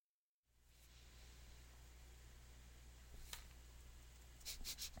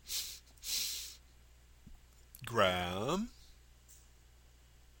Graham?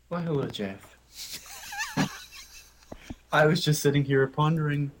 Why, hello, Jeff. I was just sitting here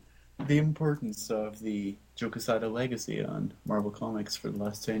pondering the importance of the Joe Quesada legacy on Marvel Comics for the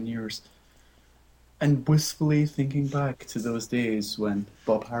last 10 years, and wistfully thinking back to those days when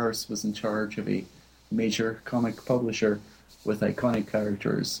Bob Harris was in charge of a major comic publisher with iconic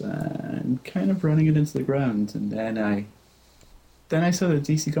characters and kind of running it into the ground. And then I saw that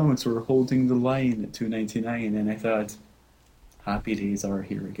DC Comics were holding the line at 2.99, and I thought, happy days are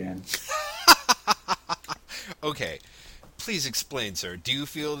here again. Okay, please explain, sir. Do you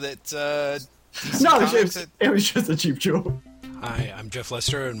feel that DC No, Comics... it was just a cheap joke. Hi, I'm Jeff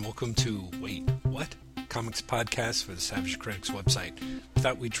Lester, and welcome to Wait, What? Comics podcast for the Savage Critics website.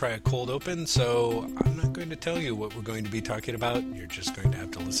 Thought we'd try a cold open, so I'm not going to tell you what we're going to be talking about. You're just going to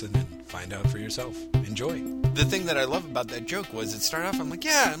have to listen and find out for yourself. Enjoy. The thing that I love about that joke was it started off, I'm like,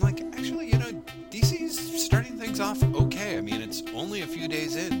 actually, DC's starting things off okay. I mean, it's only a few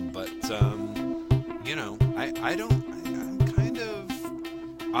days in, but, I'm kind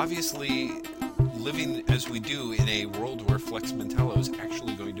of obviously living as we do in a world where Flex Mentallo is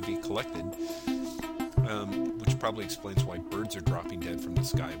actually going to be collected. Which probably explains why birds are dropping dead from the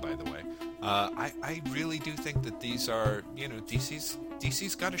sky, by the way. I really do think that these are,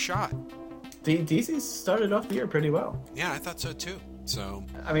 DC's got a shot. DC started off the year pretty well. Yeah, I thought so too. So,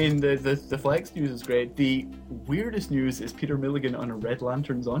 I mean, the Flex news is great. The weirdest news is Peter Milligan on a Red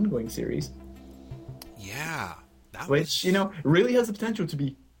Lanterns ongoing series, yeah, which really has the potential to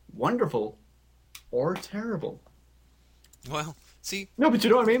be wonderful or terrible. Well, see, no, but you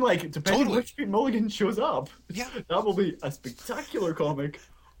know what I mean. Like, depending on totally. which Peter Milligan shows up, Yeah, that will be a spectacular comic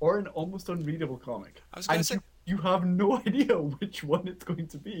or an almost unreadable comic. I was going to say, You have no idea which one it's going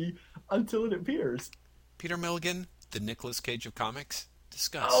to be until it appears. Peter Milligan, the Nicolas Cage of comics.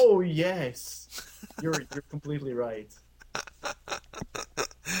 Discuss. Oh yes, you're completely right.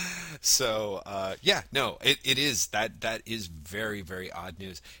 So, it is that is very, very odd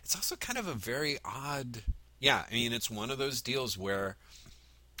news. It's also kind of a very odd, I mean, it's one of those deals where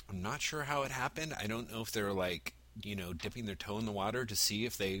I'm not sure how it happened. I don't know if they're like, dipping their toe in the water to see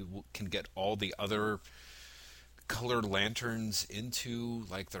if they can get all the other colored lanterns into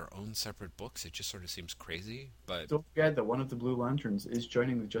like their own separate books. It just sort of seems crazy, but Don't forget that one of the Blue Lanterns is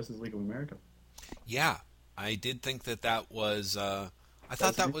joining the Justice League of America. yeah, I did think that was. I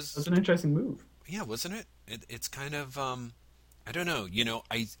thought that was an interesting move. Yeah, wasn't it? It's kind of I don't know.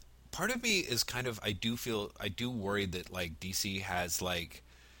 Part of me is kind of I do worry that like DC has like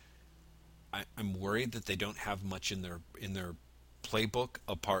I'm worried that they don't have much in their playbook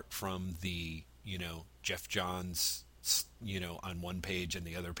apart from the Jeff Johns on one page and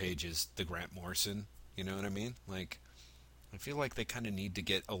the other page is the Grant Morrison. You know what I mean? Like I feel like they kind of need to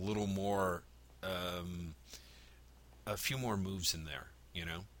get a little more a few more moves in there.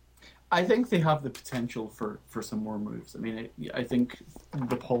 I think they have the potential for some more moves. I mean, I think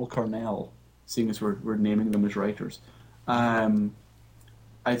the Paul Cornell, seeing as we're naming them as writers,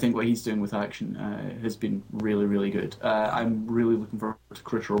 I think what he's doing with Action has been really, really good. I'm really looking forward to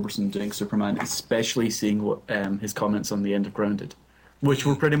Chris Robertson doing Superman, especially seeing what his comments on the end of Grounded, which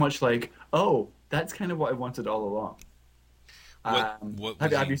were pretty much like, oh, that's kind of what I wanted all along.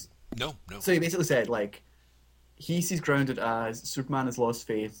 Have you? No. So he basically said, like, he sees Grounded as Superman has lost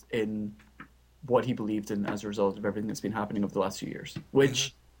faith in what he believed in as a result of everything that's been happening over the last few years,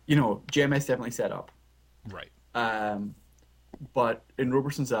 which, JMS definitely set up. Right. But in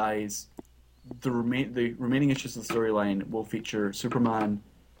Robertson's eyes, the remaining issues of the storyline will feature Superman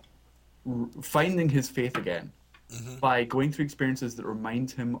finding his faith again by going through experiences that remind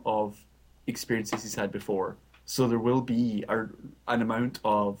him of experiences he's had before. So there will be an amount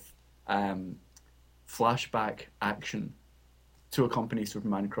of flashback action to accompany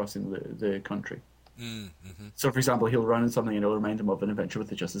Superman crossing the country. Mm-hmm. So, for example, he'll run into something and it'll remind him of an adventure with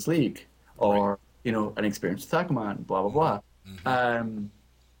the Justice League, or an experience with Aquaman, blah blah blah. Mm-hmm.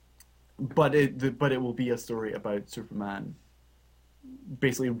 But it will be a story about Superman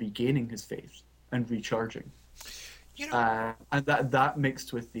basically regaining his faith and recharging. And that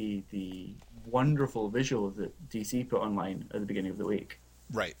mixed with the wonderful visual that DC put online at the beginning of the week.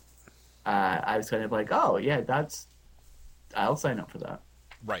 Right. I was kind of like, oh yeah, I'll sign up for that.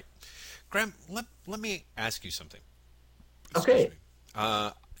 Right. Graham, let me ask you something. Okay.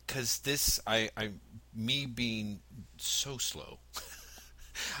 Because this, me being so slow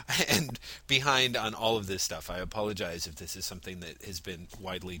and behind on all of this stuff, I apologize if this is something that has been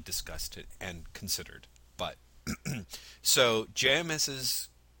widely discussed and considered. But, so, JMS's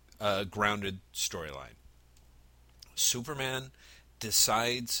Grounded storyline. Superman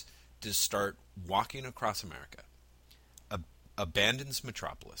decides to start walking across America, abandons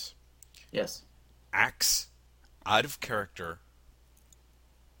Metropolis, Yes. acts out of character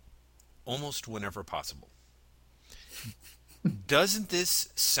almost whenever possible. Doesn't this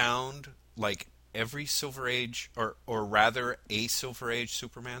sound like every Silver Age, or rather a Silver Age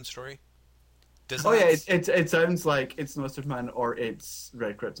Superman story? Doesn't Oh yeah, that? it sounds like it's no Superman or it's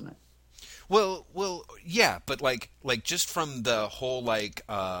Red Kryptonite. Yeah, but like just from the whole like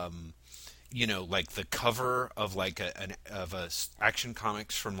the cover of like a action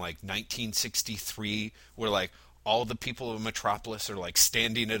comics from like 1963, where like all the people of Metropolis are like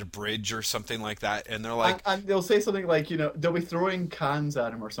standing at a bridge or something like that, and they're like, And they'll say something like, they'll be throwing cans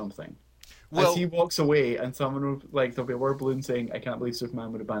at him or something. As well, he walks away, and someone will, like, there'll be a word balloon saying, "I can't believe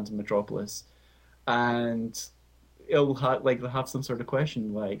Superman would abandon Metropolis," and they'll have some sort of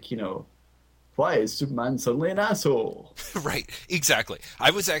question like, why is Superman suddenly an asshole? right, exactly.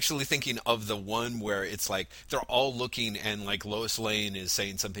 I was actually thinking of the one where it's like they're all looking, and like Lois Lane is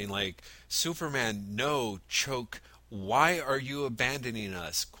saying something like, "Superman, no, choke. Why are you abandoning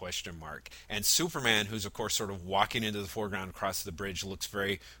us?" Question mark. And Superman, who's of course sort of walking into the foreground across the bridge, looks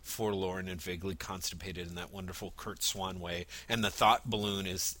very forlorn and vaguely constipated in that wonderful Kurt Swan way. And the thought balloon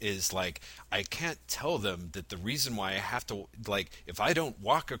is like, I can't tell them that the reason why I have to, like, if I don't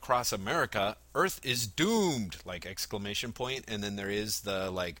walk across America, Earth is doomed! Like exclamation point. And then there is the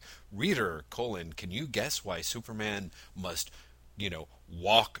like, reader colon, can you guess why Superman must,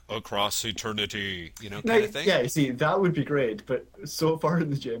 walk across eternity, Now, kind of thing? yeah, you see, that would be great, but so far in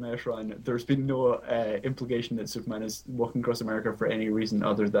the JMS run, there's been no implication that Superman is walking across America for any reason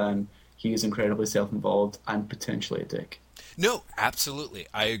other than he is incredibly self-involved and potentially a dick. No, absolutely.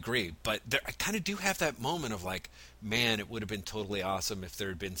 I agree. But I kind of do have that moment of like, man, it would have been totally awesome if there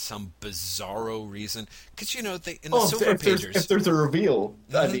had been some bizarro reason. Because, in the Oh, Silver if Pages. there's a reveal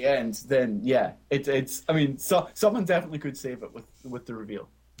at Mhm. the end, then yeah, it's. I mean, someone definitely could save it with the reveal.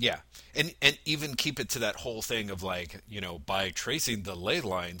 Yeah. And even keep it to that whole thing of like, by tracing the ley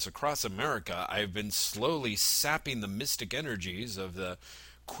lines across America, I've been slowly sapping the mystic energies of the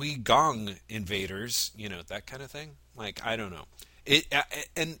Qui Gong invaders, that kind of thing. Like, I don't know.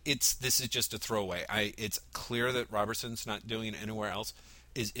 And this is just a throwaway. It's clear that Robertson's not doing anywhere else,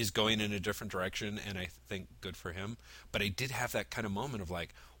 is going in a different direction, and I think good for him. But I did have that kind of moment of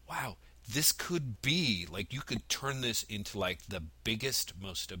like, wow, this could be like, you could turn this into like the biggest,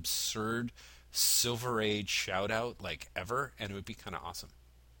 most absurd Silver Age shout out like ever, and it would be kind of awesome.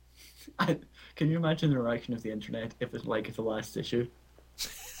 Can you imagine the reaction of the internet if it's like the last issue?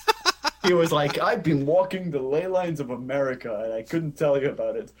 He was like, "I've been walking the ley lines of America, and I couldn't tell you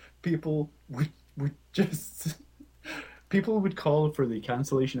about it." People would just people would call for the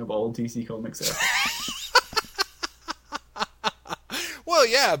cancellation of all DC Comics ever. Well,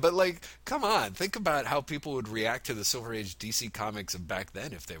 yeah, but like, come on, think about how people would react to the Silver Age DC comics of back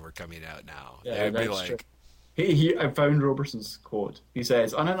then if they were coming out now. Yeah, They'd be that's true. like, I found Robertson's quote. He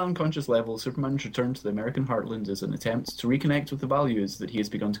says, "On an unconscious level, Superman's return to the American heartland is an attempt to reconnect with the values that he has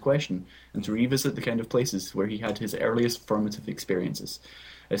begun to question, and to revisit the kind of places where he had his earliest formative experiences.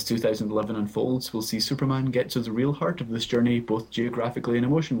 As 2011 unfolds, we'll see Superman get to the real heart of this journey, both geographically and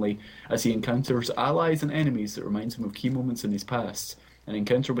emotionally, as he encounters allies and enemies that reminds him of key moments in his past. An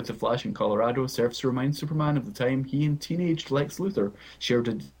encounter with the Flash in Colorado serves to remind Superman of the time he and teenaged Lex Luthor shared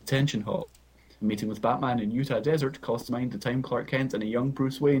a detention hall. A meeting with Batman in Utah Desert calls to mind the time Clark Kent and a young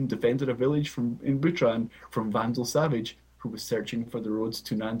Bruce Wayne defended a village in Butran from Vandal Savage, who was searching for the roads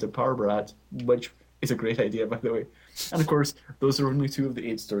to Nanda Parbat, which is a great idea, by the way. And of course, those are only two of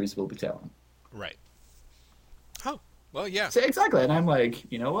the 8 stories we'll be telling." right. Oh, well, yeah, So exactly, and I'm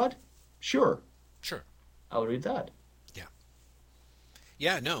like, you know what? Sure, sure. I'll read that. Yeah.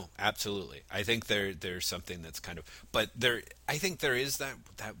 Yeah, no, absolutely. I think there's something that's kind of, but I think there is that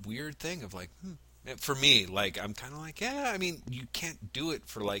weird thing of like, for me, like, I'm kind of like, yeah, I mean, you can't do it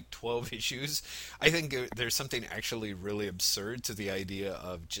for like 12 issues. I think there's something actually really absurd to the idea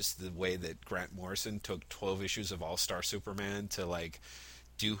of just the way that Grant Morrison took 12 issues of All-Star Superman to like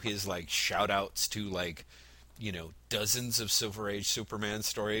do his like shout outs to like, dozens of Silver Age Superman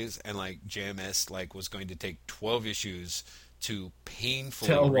stories, and like JMS like was going to take 12 issues to painfully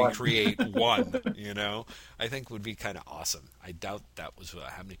Tell one. recreate one, I think would be kind of awesome. I doubt that was what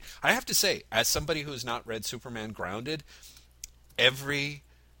happening. I have to say, as somebody who's not read Superman Grounded, every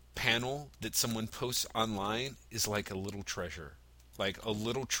panel that someone posts online is like a little treasure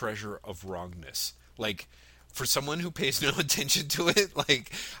of wrongness. Like, for someone who pays no attention to it,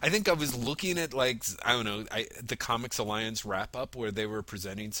 like I think I was looking at like I don't know, the Comics Alliance wrap up where they were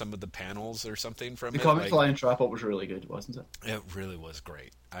presenting some of the panels or something from The it. Comics Like Alliance wrap up was really good, wasn't it? it really was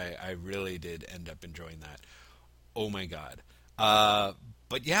great. I really did end up enjoying that. Oh my god.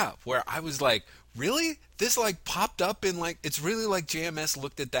 But yeah, where I was like, really? This like popped up in like it's really like JMS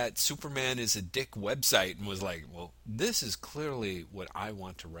looked at that Superman is a dick website and was like, well, this is clearly what I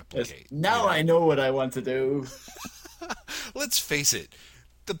want to Yes. replicate. Now I know what I want to do. Let's face it.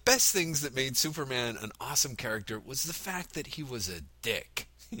 The best things that made Superman an awesome character was the fact that he was a dick,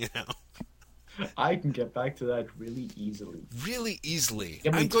 you know, I can get back to that really easily. really easily.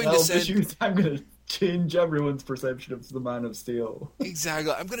 Give me I'm going to 12 send issues, I'm going to change everyone's perception of the Man of Steel.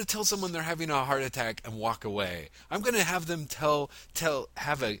 exactly. I'm going to tell someone they're having a heart attack and walk away. I'm going to have them tell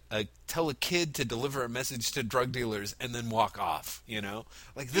a kid to deliver a message to drug dealers and then walk off. You know,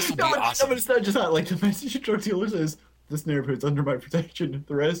 like this will be No, awesome. but it's not just that. Like, the message to drug dealers is, this neighborhood's under my protection.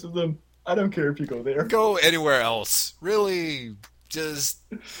 The rest of them, I don't care if you go there. Go anywhere else. Really, just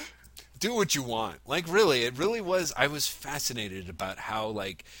do what you want. Like really, it really was. I was fascinated about how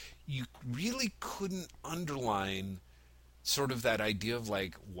like you really couldn't underline sort of that idea of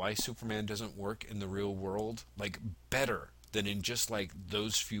like why Superman doesn't work in the real world like better than in just like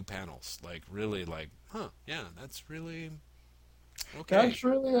those few panels. Like really like, huh, yeah, that's really okay. That's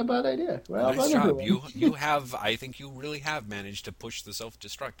really a bad idea. Well, Nice done, job. everyone. You have I think you really have managed to push the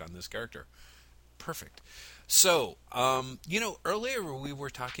self-destruct on this character. Perfect. So, earlier we were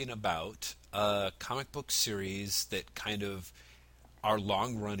talking about a comic book series that kind of are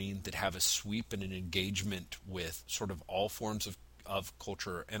long running, that have a sweep and an engagement with sort of all forms of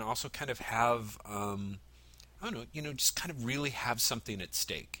culture, and also kind of have, I don't know, just kind of really have something at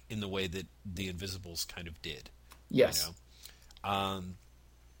stake in the way that the Invisibles kind of did. Yes. You know?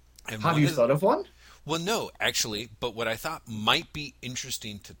 And Have one you of- thought of one? well, no, actually, but what I thought might be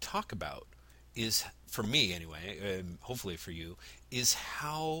interesting to talk about is, for me anyway, hopefully for you, is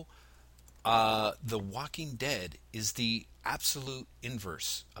how The Walking Dead is the absolute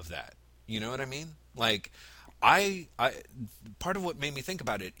inverse of that. You know what I mean? Like, I part of what made me think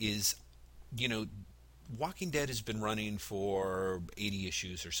about it is, you know, Walking Dead has been running for 80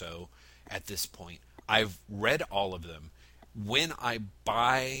 issues or so at this point. I've read all of them. When I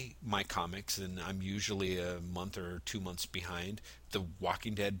buy my comics, and I'm usually a month or 2 months behind, the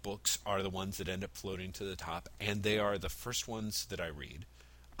Walking Dead books are the ones that end up floating to the top, and they are the first ones that I read.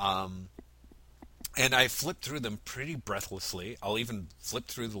 And I flip through them pretty breathlessly. I'll even flip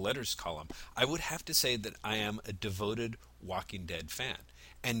through the letters column. I would have to say that I am a devoted Walking Dead fan.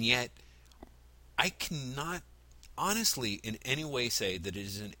 And yet, I cannot honestly in any way say that it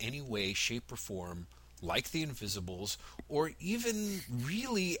is in any way, shape, or form like The Invisibles, or even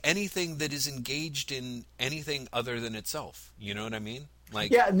really anything that is engaged in anything other than itself. You know what I mean?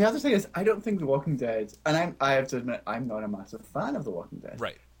 Like, Yeah, and the other thing is, I don't think The Walking Dead, and I have to admit, I'm not a massive fan of The Walking Dead.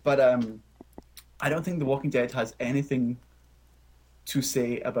 right. But I don't think The Walking Dead has anything to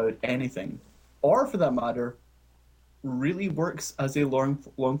say about anything, or for that matter, really works as a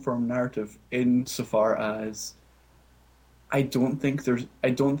long form narrative insofar as I don't think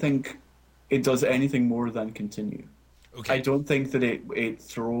it does anything more than continue. Okay. I don't think that it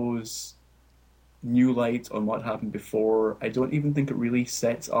throws new light on what happened before. I don't even think it really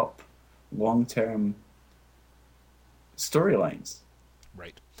sets up long term storylines.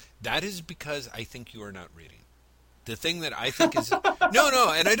 Right. That is because I think you are not reading. The thing that I think is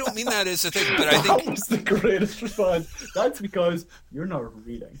no, and I don't mean that as a thing, but I That think was the greatest response. That's because you're not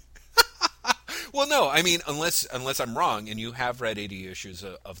reading. well, no, I mean unless I'm wrong, and you have read 80 issues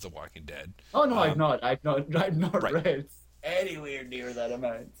of The Walking Dead. Oh no, I've not right. read anywhere near that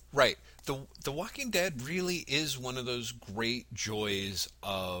amount. Right. The Walking Dead really is one of those great joys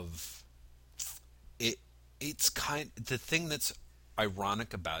of it. It's the thing that's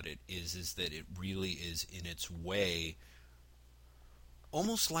ironic about it is that it really is in its way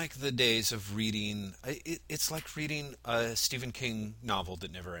almost like the days of reading it's like reading a Stephen King novel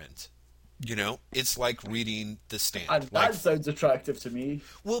that never ends. You know, it's like reading The Stand. And like, that sounds attractive to me.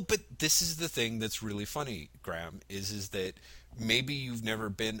 well, but this is the thing that's really funny, Graham, is that maybe you've never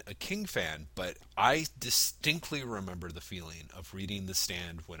been a King fan, but I distinctly remember the feeling of reading The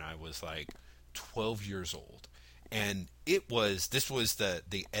Stand when I was like 12 years old. And this was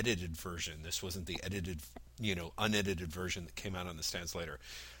the edited version. This wasn't the edited, unedited version that came out on the stands later.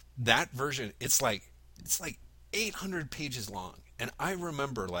 That version, it's like 800 pages long. And I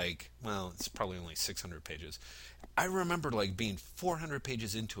remember, like, well, it's probably only 600 pages. I remember like being 400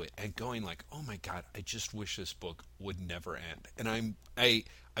 pages into it and going like, "Oh my god, I just wish this book would never end." And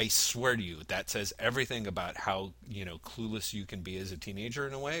I swear to you that says everything about how, clueless you can be as a teenager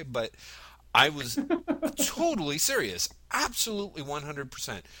in a way, but I was totally serious. Absolutely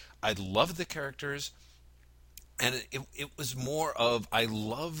 100%. I loved the characters, and it was more of, I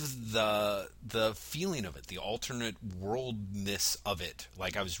love the feeling of it, the alternate worldness of it.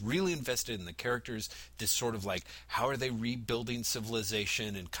 Like, I was really invested in the characters, this sort of like, how are they rebuilding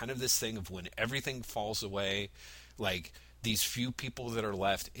civilization, and kind of this thing of when everything falls away, like these few people that are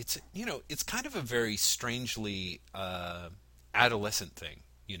left. It's kind of a very strangely adolescent thing,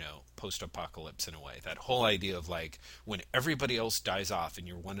 post-apocalypse in a way. That whole idea of like, when everybody else dies off and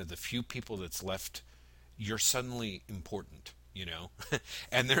you're one of the few people that's left, you're suddenly important,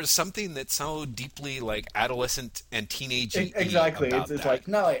 and there's something that's so deeply like adolescent and teenagey Exactly. about It's that. like,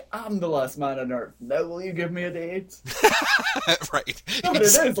 now I'm the last man on Earth. Now will you give me a date? Right. No, but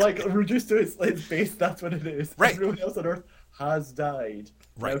it is like reduced to its base. That's what it is. Right. Everyone else on Earth has died.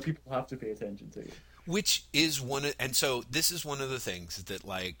 Now Right. people have to pay attention to you. Which is and so this is one of the things that,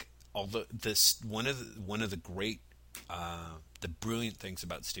 like, although this one of the great the brilliant things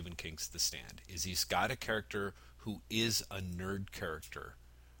about Stephen King's The Stand is he's got a character who is a nerd character,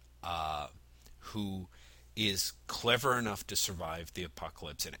 who is clever enough to survive the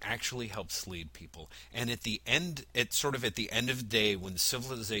apocalypse and actually helps lead people. And at the end, at the end of the day, when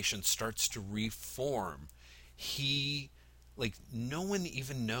civilization starts to reform, he, like, no one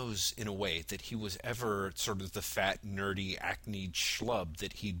even knows in a way that he was ever sort of the fat, nerdy, acne schlub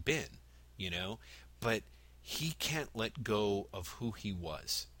that he'd been, but he can't let go of who he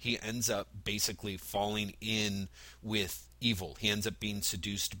was. He ends up basically falling in with evil. He ends up being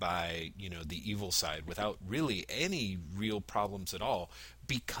seduced by, the evil side without really any real problems at all,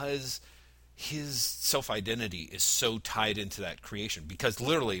 because his self-identity is so tied into that creation. Because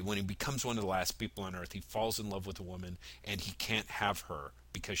literally, when he becomes one of the last people on Earth, he falls in love with a woman, and he can't have her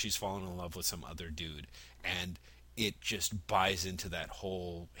because she's fallen in love with some other dude. And it just buys into that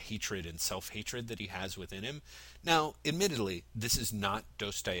whole hatred and self-hatred that he has within him. Now, admittedly, this is not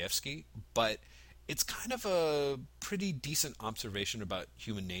Dostoevsky, but it's kind of a pretty decent observation about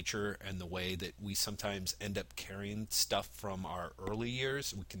human nature and the way that we sometimes end up carrying stuff from our early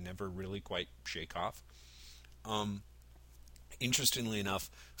years we can never really quite shake off. Interestingly enough,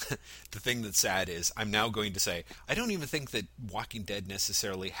 the thing that's sad is I'm now going to say I don't even think that Walking Dead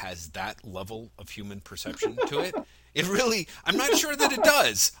necessarily has that level of human perception to it. It really, I'm not sure that it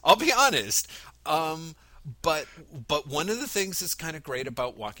does. I'll be honest. But one of the things that's kind of great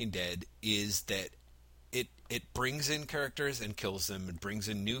about Walking Dead is that it brings in characters and kills them. It brings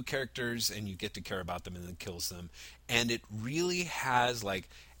in new characters and you get to care about them and then kills them. And it really has, like,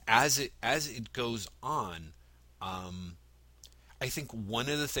 as it goes on, I think one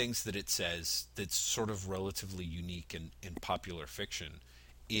of the things that it says that's sort of relatively unique in popular fiction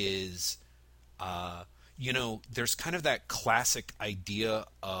is, there's kind of that classic idea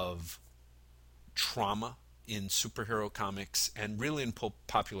of trauma in superhero comics and really in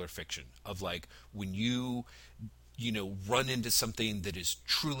popular fiction of, like, when you run into something that is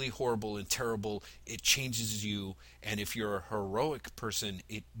truly horrible and terrible, it changes you, and if you're a heroic person,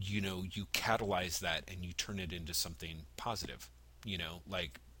 you catalyze that and you turn it into something positive,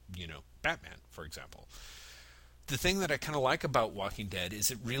 like Batman, for example. The thing that I kind of like about Walking Dead is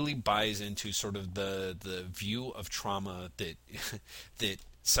it really buys into sort of the view of trauma that that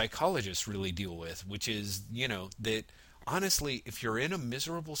psychologists really deal with, which is, that honestly, if you're in a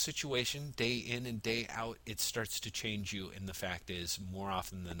miserable situation day in and day out, it starts to change you, and the fact is, more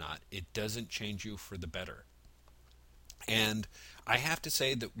often than not, it doesn't change you for the better. And I have to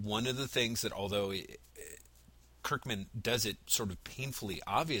say that one of the things that, although Kirkman does it sort of painfully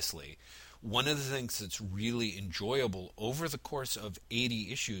obviously, one of the things that's really enjoyable over the course of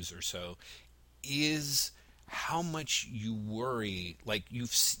 80 issues or so is how much you worry. Like, you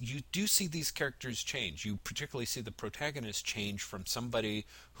do see these characters change. You particularly see the protagonist change from somebody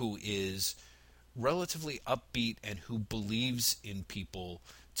who is relatively upbeat and who believes in people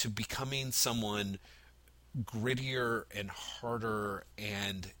to becoming someone grittier and harder,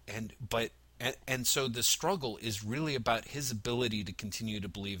 and so the struggle is really about his ability to continue to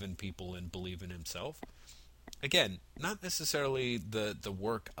believe in people and believe in himself. Again, not necessarily the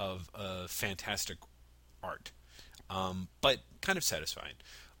work of fantastic art, but kind of satisfying.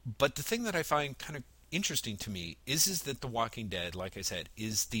 But the thing that I find kind of interesting to me is that The Walking Dead, like I said,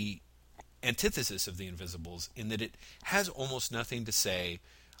 is the antithesis of The Invisibles in that it has almost nothing to say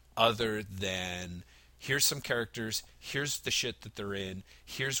other than here's some characters, here's the shit that they're in,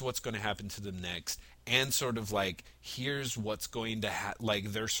 here's what's going to happen to them next, and sort of like here's what's going to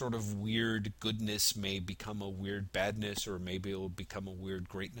like their sort of weird goodness may become a weird badness, or maybe it will become a weird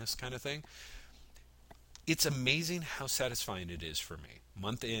greatness kind of thing. It's amazing how satisfying it is for me,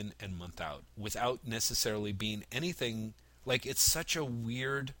 month in and month out, without necessarily being anything like it's such a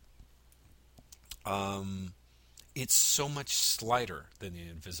weird. It's so much slighter than the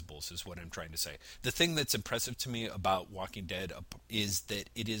Invisibles, is what I'm trying to say. The thing that's impressive to me about Walking Dead is that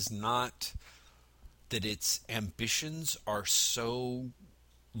it is not that its ambitions are so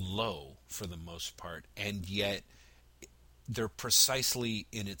low for the most part, and yet they're precisely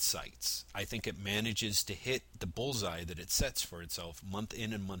in its sights. I think it manages to hit the bullseye that it sets for itself month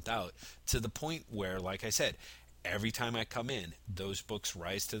in and month out, to the point where, like I said, every time I come in, those books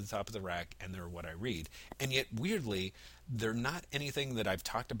rise to the top of the rack and they're what I read. And yet, weirdly, they're not anything that I've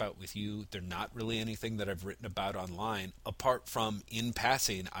talked about with you. They're not really anything that I've written about online, apart from in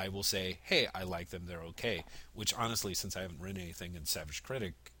passing, I will say, hey, I like them, they're okay. Which, honestly, since I haven't written anything in Savage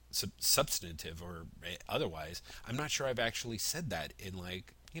Critic, substantive or otherwise, I'm not sure I've actually said that in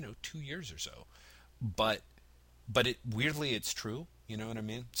 2 years or so. But it weirdly, it's true. You know what I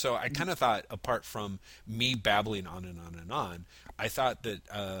mean? So I kind of thought, apart from me babbling on and on and on, I thought that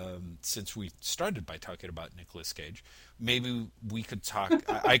since we started by talking about Nicolas Cage, maybe we could talk.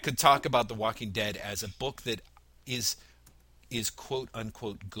 I could talk about The Walking Dead as a book that is quote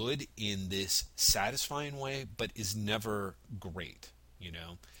unquote good in this satisfying way, but is never great. You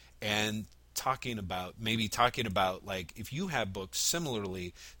know, and talking about like if you have books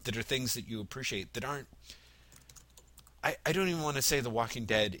similarly that are things that you appreciate that aren't. I don't even want to say The Walking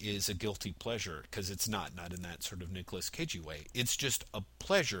Dead is a guilty pleasure, because it's not in that sort of Nicolas Cagey way. It's just a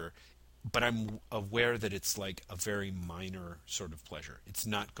pleasure, but I'm aware that it's like a very minor sort of pleasure. It's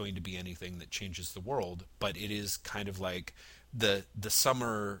not going to be anything that changes the world, but it is kind of like the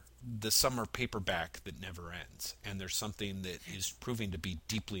summer paperback that never ends, and there's something that is proving to be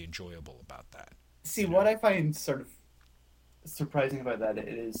deeply enjoyable about that. See, what I find sort of surprising about that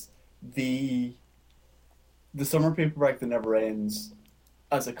is the summer paperback that never ends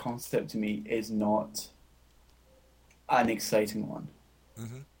as a concept to me is not an exciting one.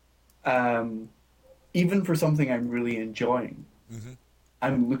 Mm-hmm. Even for something I'm really enjoying, Mm-hmm.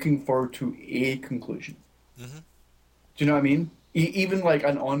 I'm looking forward to a conclusion. Mm-hmm. Do you know what I mean? Even like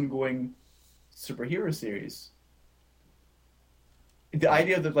an ongoing superhero series, the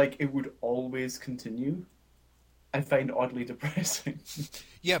idea that like it would always continue, I find oddly depressing.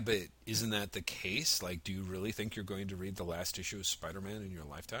 Yeah, but isn't that the case? Like, do you really think you're going to read the last issue of Spider-Man in your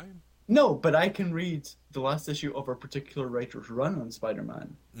lifetime? No, but I can read the last issue of a particular writer's run on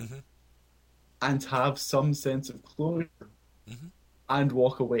Spider-Man Mm-hmm. and have some sense of closure Mm-hmm. and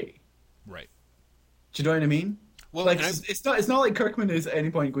walk away. Right. Do you know what I mean? Well, Like it's not like Kirkman is at any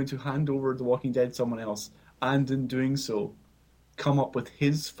point going to hand over The Walking Dead to someone else, and in doing so, come up with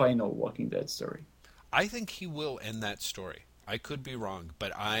his final Walking Dead story. I think he will end that story. I could be wrong,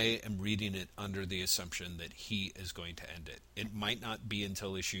 but I am reading it under the assumption that he is going to end it. It might not be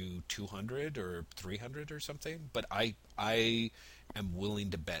until issue 200 or 300 or something, but I am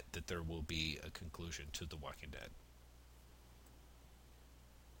willing to bet that there will be a conclusion to The Walking Dead.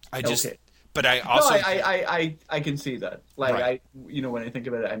 Okay. But I also, no, I can see that. Like Right. when I think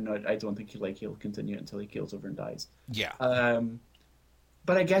about it, I don't think he'll continue until he kills over and dies. yeah,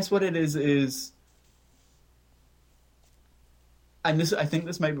 But I guess what it is, and I think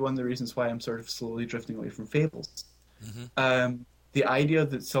this might be one of the reasons why I'm sort of slowly drifting away from Fables. mm-hmm. The idea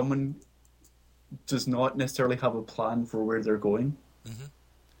that someone does not necessarily have a plan for where they're going.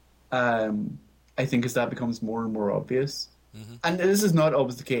 Mm-hmm. I think as that becomes more and more obvious, Mm-hmm. and this is not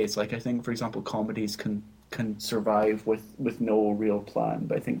always the case. Like I think, for example, comedies can survive with no real plan.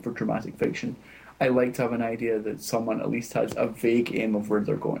 But I think for dramatic fiction, I like to have an idea that someone at least has a vague aim of where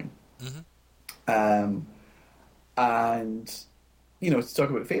they're going. Mm-hmm. And to talk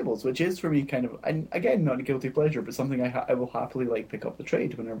about Fables, which is for me kind of, and again, not a guilty pleasure, but something I will happily like pick up the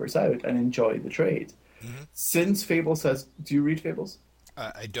trade whenever it's out and enjoy the trade. Mm-hmm. Since Fables has, do you read Fables?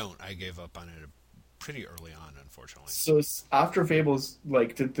 I don't. I gave up on it pretty early on, unfortunately. So after Fables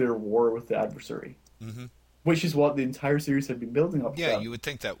did their war with the adversary, Mm-hmm. which is what the entire series had been building up to. Yeah, you would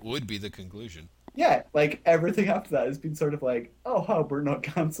think that would be the conclusion. Yeah, like everything after that has been sort of like, oh, how we're not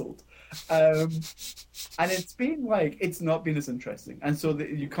cancelled. And it's been like, it's not been as interesting. And so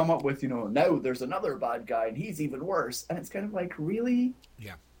you come up with, now there's another bad guy and he's even worse. And it's kind of like, really?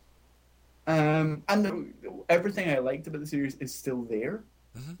 Yeah. And everything I liked about the series is still there,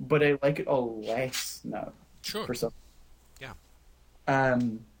 Mm-hmm. but I like it all less now. Sure. For some. Yeah.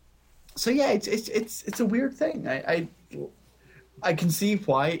 So yeah, it's a weird thing. I can see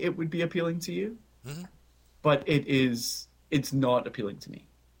why it would be appealing to you, Hmm. but it's not appealing to me.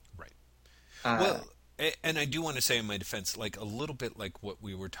 Right. Uh, Well, and I do want to say in my defense, like a little bit like what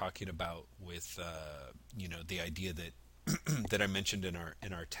we were talking about with, the idea that that I mentioned in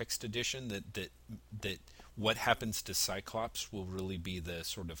our text edition, that what happens to Cyclops will really be the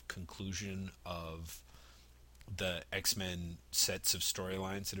sort of conclusion of the X-Men sets of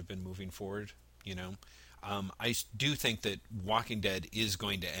storylines that have been moving forward. You know, I do think that Walking Dead is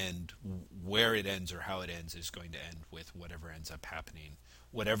going to end where it ends, or how it ends is going to end with whatever ends up happening,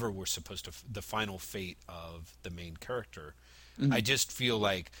 whatever we're supposed to, the final fate of the main character. I mhm. just feel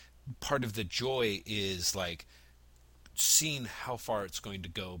like part of the joy is like seeing how far it's going to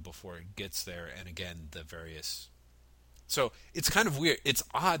go before it gets there, and again the various. So it's kind of weird. It's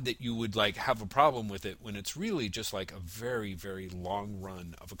odd that you would like have a problem with it when it's really just like a very, very long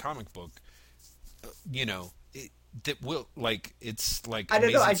run of a comic book. That will like it's like I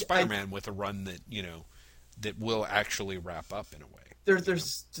don't know. Amazing Spider-Man with a run that that will actually wrap up in a way.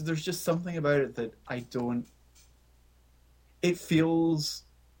 There's just something about it that I don't. It feels.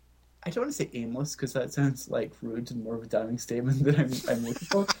 I don't want to say aimless because that sounds like rude and more of a damning statement than I'm looking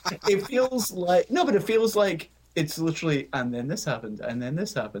for. It feels like no, but it feels like it's literally and then this happened and then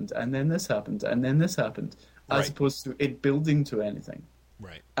this happened and then this happened and then this happened, as Right. opposed to it building to anything.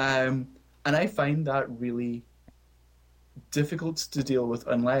 Right. Um, and I find that really difficult to deal with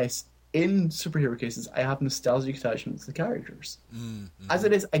unless in superhero cases I have nostalgic attachment to the characters. As Mm-hmm.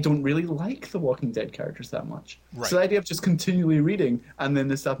 it is, I don't really like the Walking Dead characters that much. So Right. the idea of just continually reading and then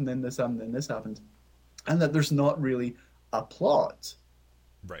this happened, then this happened, then this happened, and that there's not really a plot,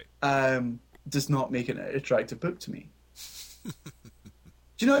 Right. does not make it an attractive book to me. Do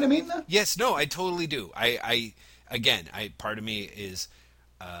you know what I mean? Though? Yes, no, I totally do. I again, I part of me is,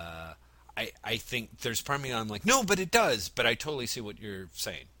 uh, I think there's part of me I'm like, no, but it does. But I totally see what you're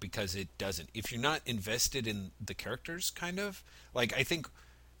saying because it doesn't. If you're not invested in the characters, kind of like I think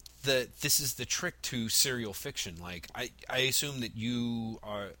this is the trick to serial fiction. Like I assume that you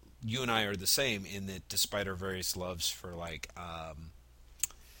and I are the same in that despite our various loves for like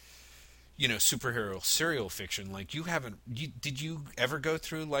superhero serial fiction, like did you ever go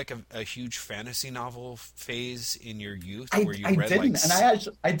through like a huge fantasy novel phase in your youth where you I read like didn't,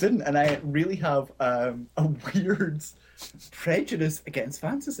 and I didn't, and I really have a weird prejudice against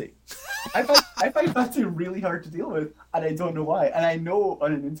fantasy. I find fantasy really hard to deal with, and I don't know why. And I know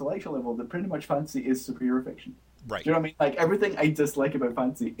on an intellectual level that pretty much fantasy is superhero fiction. Do right, you know what I mean? Like everything I dislike about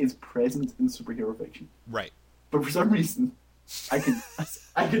fantasy is present in superhero fiction, right. but for some reason, I can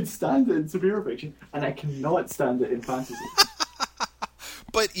I can stand it in superhero fiction, and I cannot stand it in fantasy.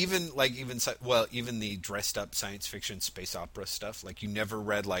 But even the dressed up science fiction space opera stuff, like you never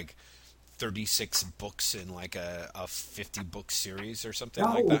read like 36 books in like a 50 book series or something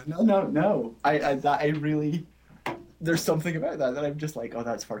like No, that. no, no, no. I really there's something about that I'm just like, oh,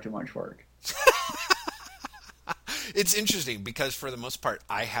 that's far too much work. It's interesting because for the most part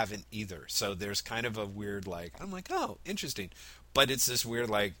I haven't either. So there's kind of a weird like I'm like, "Oh, interesting." But it's this weird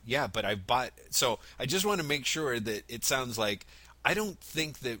like, yeah, but I bought so I just want to make sure that it sounds like I don't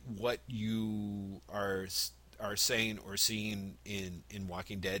think that what you are saying or seeing in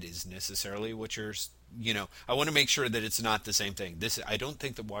Walking Dead is necessarily what I want to make sure that it's not the same thing. This I don't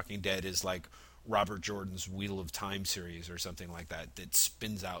think that Walking Dead is like Robert Jordan's Wheel of Time series or something like that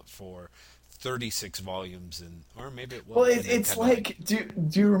spins out for 36 volumes and or maybe it Well, will and then it's kind of like like,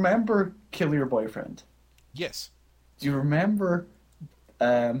 do you remember Kill Your Boyfriend? yes, Do you remember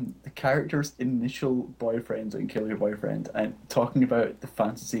the character's initial boyfriend in Kill Your Boyfriend and talking about the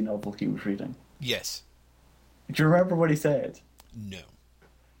fantasy novel he was reading? yes, Do you remember what he said? no.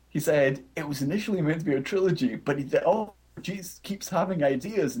 He said it was initially meant to be a trilogy, but he said, "Oh, geez, keeps having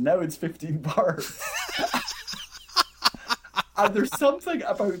ideas. Now it's 15 parts." And there's something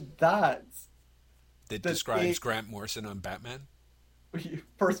about that That that describes Grant Morrison on Batman.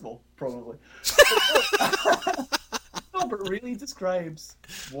 first of all, probably. No, but really describes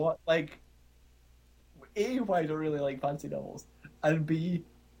what, like, A, why I don't really like fantasy novels, and B,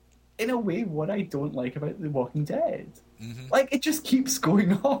 in a way, what I don't like about The Walking Dead. Hmm. Like, it just keeps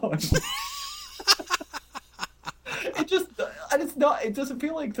going on. It just, and it's not, it doesn't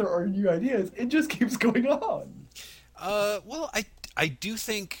feel like there are new ideas, it just keeps going on. Well, I do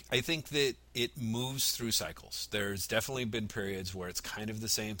think I think that it moves through cycles. There's definitely been periods where it's kind of the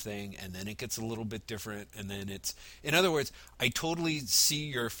same thing, and then it gets a little bit different, and then it's. In other words, I totally see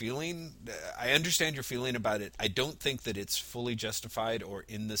your feeling. I understand your feeling about it. I don't think that it's fully justified or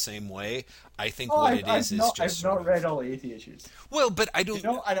in the same way. I think what it is just. I've not read all 80 issues. Well, but I don't.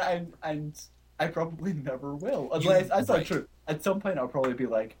 And I probably never will. Unless that's not true. At some point, I'll probably be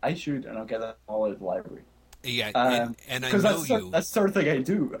like, I should, and I'll get that all out of the library. Yeah, and I know that's you. That's the sort of thing I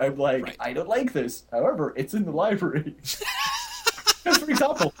do. I'm like, Right. I don't like this. However, it's in the library. Because, for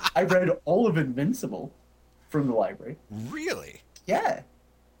example, I read all of Invincible from the library. Really? Yeah.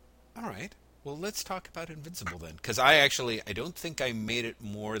 All right. Well, let's talk about Invincible then, because I don't think I made it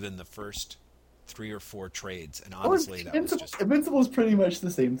more than the first 3 or 4 trades, and honestly, that was just Invincible is pretty much the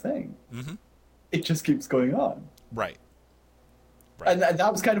same thing. Mm-hmm. It just keeps going on. Right. And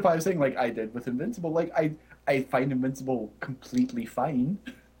that was kind of what I was saying, like I did with Invincible. Like, I find Invincible completely fine.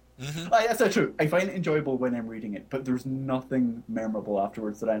 Mm-hmm. Like, that's not true. I find it enjoyable when I'm reading it, but there's nothing memorable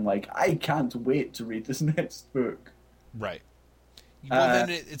afterwards that I'm like, I can't wait to read this next book. Right. Well, then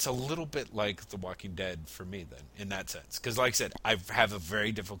it's a little bit like The Walking Dead for me, then, in that sense. Because, like I said, I have a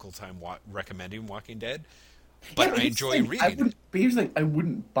very difficult time recommending Walking Dead, but I enjoy reading it. But here's the thing, I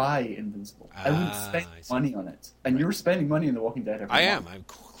wouldn't buy Invincible. I wouldn't spend money on it. And you're spending money on The Walking Dead every month. I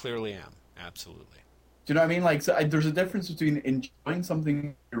clearly am. Absolutely. Do you know what I mean? Like, there's a difference between enjoying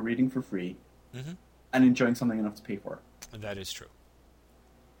something you're reading for free Mm-hmm. and enjoying something enough to pay for it. That is true.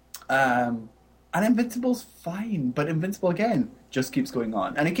 And Invincible's fine, but Invincible, again, just keeps going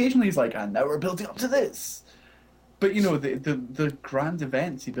on. And occasionally he's like, and now we're building up to this. But, you know, the grand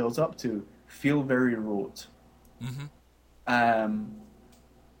events he builds up to feel very rote. Mm-hmm.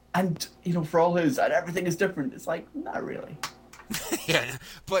 And, you know, for all his, and everything is different, it's like, not really. Yeah,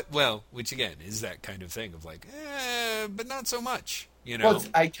 but, well, which again is that kind of thing of like, but not so much, you know? Well,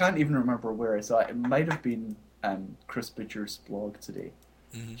 I can't even remember where I saw it. It might have been Chris Butcher's blog today.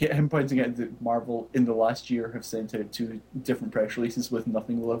 Mm-hmm. Him pointing out that Marvel in the last year have sent out 2 different press releases with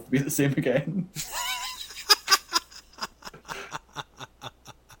nothing will ever be the same again.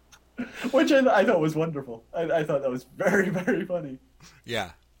 Which I thought was wonderful. I thought that was very, very funny.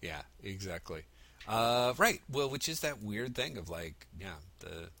 Yeah, exactly. Right. Well, which is that weird thing of like, yeah,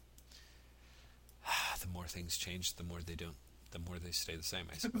 the more things change, the more they don't. The more they stay the same,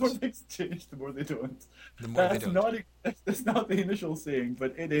 I The more suppose. things change, the more they don't. The more they don't. That's not the initial saying,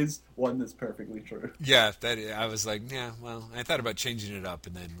 but it is one that's perfectly true. Yeah, I was like, yeah, well, I thought about changing it up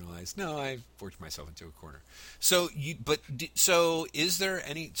and then realized, no, I worked myself into a corner. So so is there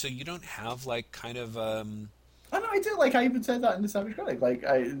any, so you don't have like kind of, I know, I do. Like, I even said that in the Savage Critic. Like,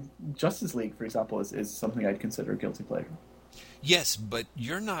 Justice League, for example, is something I'd consider a guilty pleasure. yes, but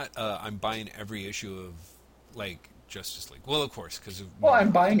you're not, I'm buying every issue of like Justice League. Well, of course, because Well,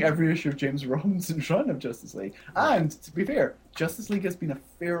 I'm buying every issue of James Robinson's run of Justice League. And, to be fair, Justice League has been a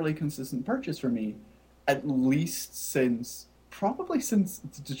fairly consistent purchase for me, at least probably since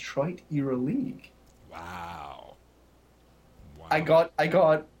the Detroit era League. Wow. I got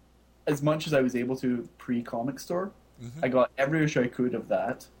as much as I was able to pre-Comic Store. Mm-hmm. I got every issue I could of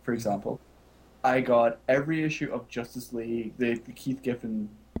that, for example. I got every issue of Justice League, the Keith Giffen,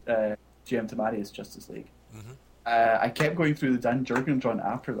 GM Tamadius Justice League. Mm-hmm. I kept going through the Dan Jurgens run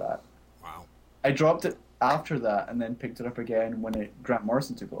after that. Wow. I dropped it after that and then picked it up again when Grant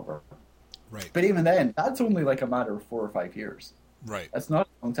Morrison took over. Right. But even then, that's only like a matter of 4 or 5 years. Right. That's not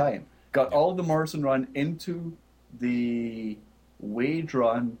a long time. Got all of the Morrison run into the Wade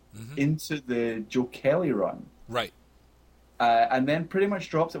run, Mm-hmm. into the Joe Kelly run. Right. And then pretty much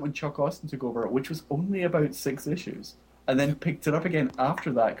dropped it when Chuck Austin took over, which was only about 6 issues. And then picked it up again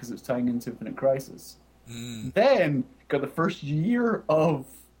after that because it was tying into Infinite Crisis. Mm. Then got the first year of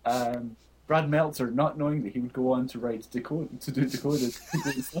Brad Meltzer not knowing that he would go on to write Dakota, to do Dakota's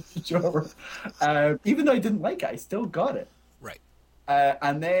even though I didn't like it, I still got it. Right.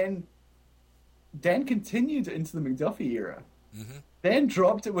 And then continued into the McDuffie era. Mm-hmm. Then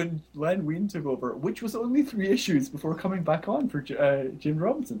dropped it when Len Wein took over, which was only 3 issues before coming back on for Jim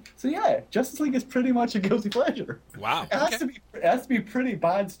Robinson. So yeah, Justice League is pretty much a guilty pleasure. Wow. It has to be pretty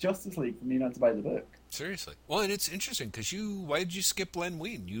bad Justice League for me not to buy the book. Seriously. Well, and it's interesting because why did you skip Len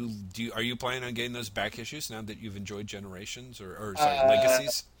Wein? Are you planning on getting those back issues now that you've enjoyed Generations or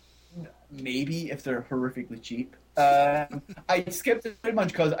Legacies? Maybe if they're horrifically cheap. I skipped it pretty much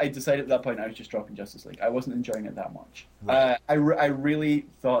because I decided at that point I was just dropping Justice League. I wasn't enjoying it that much. Right. I really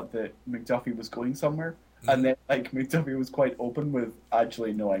thought that McDuffie was going somewhere, and then like McDuffie was quite open with,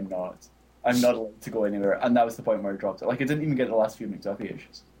 actually, no, I'm not. I'm not allowed to go anywhere, and that was the point where I dropped it. Like, I didn't even get the last few McDuffie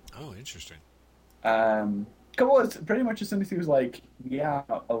issues. Oh, interesting. Because was pretty much as soon as he was like, "Yeah,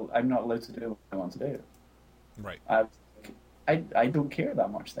 I'm not allowed to do what I want to do," Right. I was like, I don't care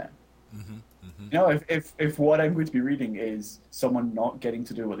that much then. Hmm. Hmm. You know, if what I'm going to be reading is someone not getting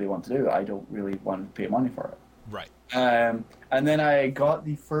to do what they want to do, I don't really want to pay money for it. Right. And then I got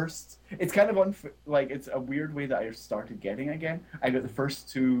the first. It's kind of like it's a weird way that I started getting again. I got the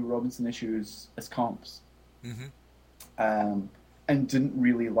first two Robinson issues as comps, Hmm. and didn't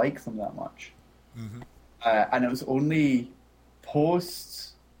really like them that much. Hmm. And it was only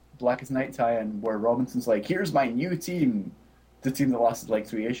post Blackest Night tie-in where Robinson's like, "Here's my new team," the team that lasted like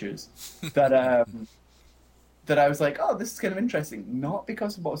 3 issues. That that I was like, "Oh, this is kind of interesting." Not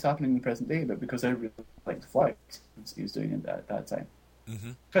because of what was happening in the present day, but because I really liked the flight he was doing at that time.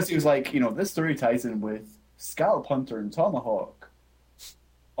 Hmm. Because he was like, this story ties in with Scalp Hunter and Tomahawk,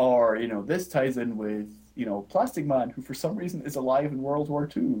 or this ties in with Plastic Man, who for some reason is alive in World War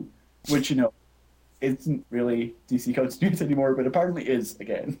II, which isn't really DC continuity anymore, but apparently is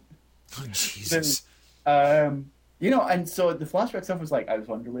again. Oh, Jesus. And so the flashback stuff was like, I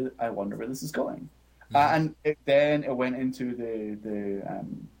wonder where this is going, and then it went into the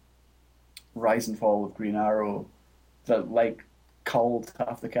rise and fall of Green Arrow, that like culled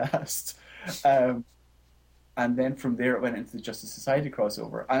half the cast, and then from there it went into the Justice Society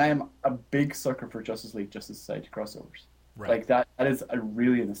crossover, and I am a big sucker for Justice League Justice Society crossovers. Right. Like that is a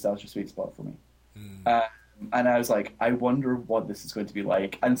really nostalgia sweet spot for me. Mm. And I was like, I wonder what this is going to be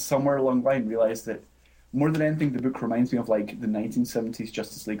like. And somewhere along the line, realized that more than anything, the book reminds me of like the 1970s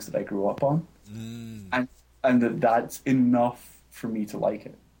Justice Leagues that I grew up on, and that's enough for me to like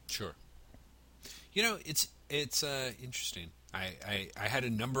it. Sure. It's interesting. I had a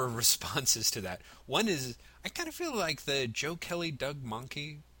number of responses to that. One is I kind of feel like the Joe Kelly Doug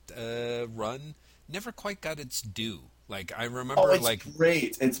Mahnke run never quite got its due. Like I remember, oh, it's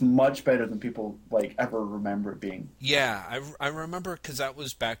great. It's much better than people like ever remember it being. Yeah, I remember because that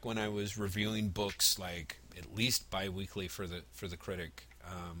was back when I was reviewing books like at least bi-weekly for the Critic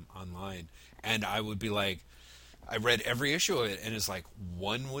online, and I would be like, I read every issue of it, and it's like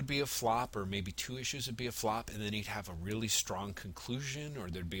one would be a flop, or maybe 2 issues would be a flop, and then he'd have a really strong conclusion, or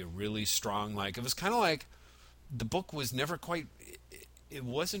there'd be a really strong it was kind of like the book was never quite. It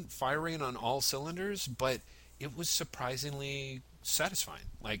wasn't firing on all cylinders, but it was surprisingly satisfying.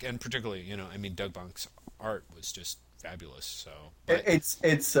 And particularly, Doug Bunk's art was just fabulous. So it's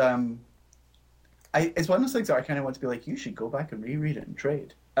it's one of those things that I kind of want to be like, you should go back and reread it and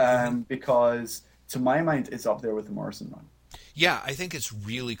trade, because to my mind, it's up there with the Morrison run. Yeah, I think it's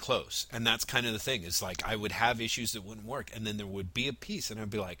really close, and that's kind of the thing. Is like I would have issues that wouldn't work, and then there would be a piece, and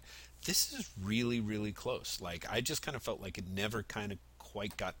I'd be like, this is really, really close. Like I just kind of felt like it never kind of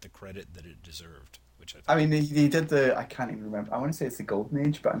quite got the credit that it deserved. I mean, he did I can't even remember. I want to say it's the Golden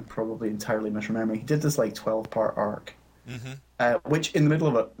Age, but I'm probably entirely misremembering. He did this 12-part arc, which in the middle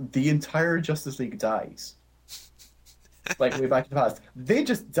of it, the entire Justice League dies. Like way back in the past. They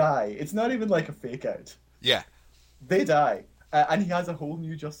just die. It's not even like a fake out. Yeah. They die. And he has a whole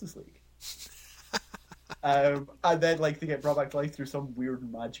new Justice League. And then they get brought back to life through some weird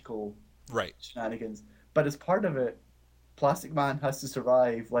magical shenanigans. But as part of it, Plastic Man has to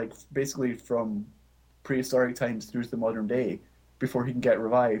survive, basically from prehistoric times through to the modern day before he can get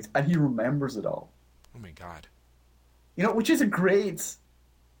revived, and he remembers it all. Oh my god! Which is a great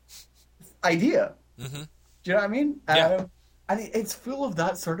idea. Mm-hmm. Do you know what I mean? Yeah. And it's full of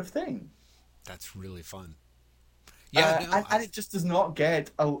that sort of thing. That's really fun. Yeah, and it just does not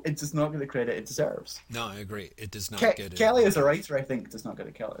get the credit it deserves. No, I agree. It does not get it. Kelly as a writer, I think, does not get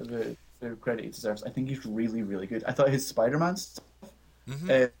the credit he deserves. I think he's really, really good. I thought his Spider-Man stuff,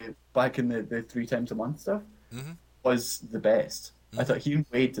 back in the 3 times a month stuff, was the best. I thought he and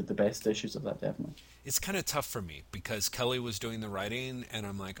Wade did the best issues of that, definitely. It's kind of tough for me because Kelly was doing the writing, and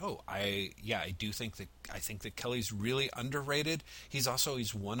I'm like, I think that Kelly's really underrated. He's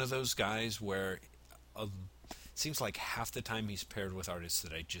one of those guys where it seems like half the time he's paired with artists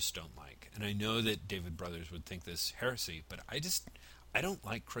that I just don't like. And I know that David Brothers would think this heresy, but I don't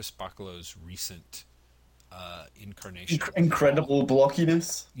like Chris Bachalo's recent incarnation. Incredible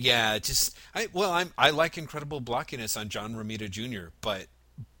blockiness. Yeah, I like incredible blockiness on John Romita Jr., but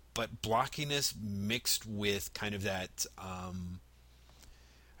blockiness mixed with kind of that.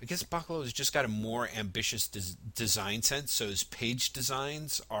 I guess Bachalo has just got a more ambitious design sense, so his page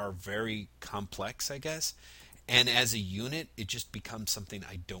designs are very complex, I guess. And as a unit, it just becomes something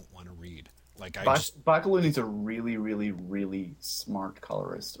I don't want to read. Bachalo needs a really, really, really smart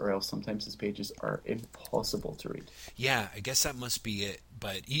colorist, or else sometimes his pages are impossible to read. Yeah, I guess that must be it.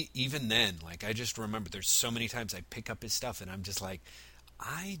 But even then, I just remember there's so many times I pick up his stuff and I'm just like,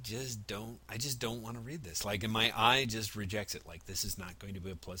 I just don't want to read this. Like, and my eye just rejects it. Like, this is not going to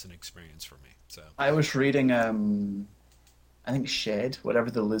be a pleasant experience for me. So, I was reading, I think Shed, whatever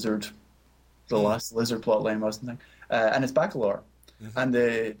the mm, last lizard plot line was, something, and it's Baccalaureate, hmm, and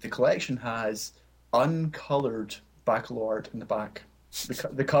the collection has uncolored Baccalaureate in the back.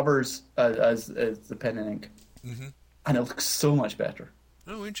 The covers as the pen and ink, hmm. and it looks so much better.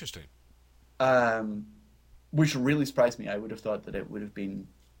 Oh, interesting. Um, which really surprised me. I would have thought that it would have been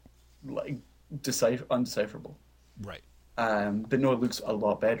like undecipherable. Right. But no, it looks a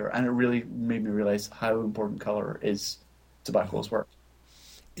lot better, and it really made me realize how important color is to Hmm. Backlow's work.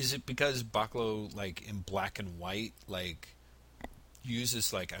 Is it because Bachlo, like in black and white, like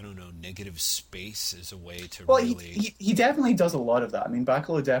uses like I don't know negative space as a way to Well, really? he definitely does a lot of that. I mean,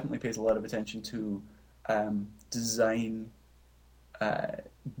 Backlaw definitely pays a lot of attention to design uh,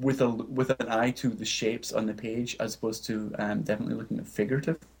 with an eye to the shapes on the page, as opposed to definitely looking at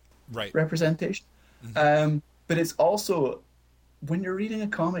figurative Right. representation. Hmm. But it's also when you're reading a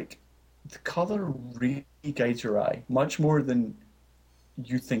comic, the color really guides your eye much more than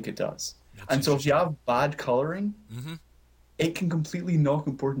you think it does. That's And so if you interesting. have bad coloring, Hmm. it can completely knock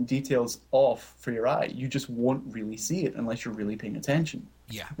important details off for your eye. You just won't really see it unless you're really paying attention.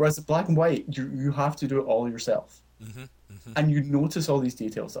 Yeah. Whereas the black and white, you have to do it all yourself, Hmm. Hmm. and you notice all these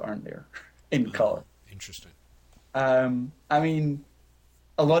details that aren't there in Oh, color. interesting. I mean,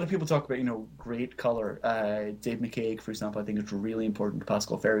 a lot of people talk about great color. Dave McCaig, for example, I think it's really important to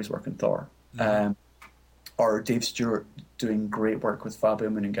Pascal Ferry's work in Thor. Hmm. Um, or Dave Stewart doing great work with Fab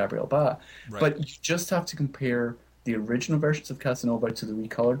Omen and Gabriel Ba. Right. But you just have to compare the original versions of Casanova to the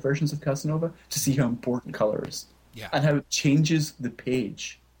recolored versions of Casanova to see how important color is Yeah. and how it changes the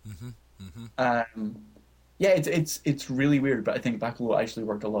page. Hmm. Hmm. Um, yeah, it's really weird, but I think Bacalo actually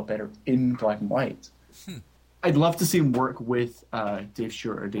worked a lot better in black and white. I'd love to see him work with Dave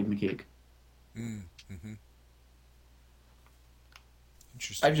Stewart or Dave McCaig. Hmm. I've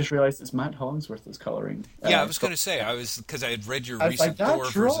Interesting. just realized it's Matt Hollingsworth that's coloring. Yeah, I was going to say I was because I had read your I was like, recent Thor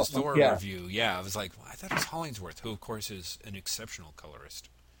that's wrong. versus Thor Yeah, review. Yeah, I was like, well, I thought it was Hollingsworth, who of course is an exceptional colorist,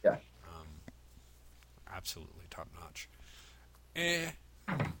 yeah. absolutely top notch. Eh.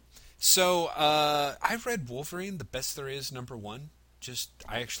 So I read Wolverine, the best there is, #1. Just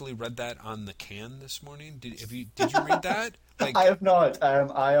I actually read that on the can this morning. Did you read that? I Like, have not.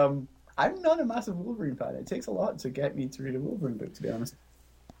 I am. I'm not a massive Wolverine fan. It takes a lot to get me to read a Wolverine book, to be honest.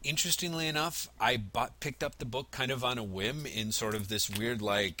 interestingly enough, I picked up the book kind of on a whim in sort of this weird,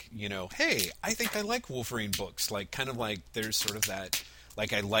 like, hey, I think I like Wolverine books. Like, kind of like there's sort of that,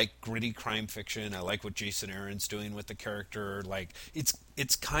 like, I like gritty crime fiction. I like what Jason Aaron's doing with the character. Like,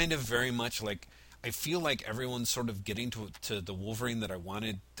 it's kind of very much like I feel like everyone's sort of getting to the Wolverine that I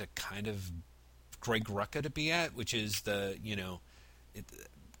wanted to kind of Greg Rucka to be at, which is it,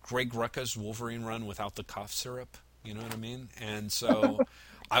 Greg Rucka's Wolverine run without the cough syrup. You know what I mean? And so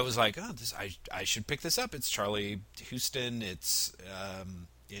I was like, oh, I should pick this up. It's Charlie Houston. It's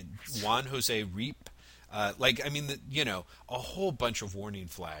Juan Jose Reap. Like I mean, a whole bunch of warning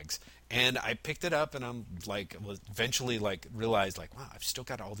flags. And I picked it up, and I'm like, was eventually like realized like, wow, I've still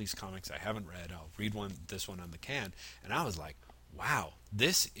got all these comics I haven't read. I'll read this one on the can, and I was like, wow,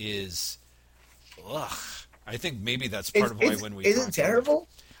 this is, ugh. I think maybe that's part Is of why is when we is it talked about it, terrible?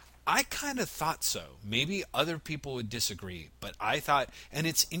 I kind of thought so. Maybe other people would disagree, but I thought, and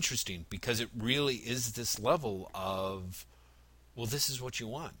it's interesting because it really is this level of, well, this is what you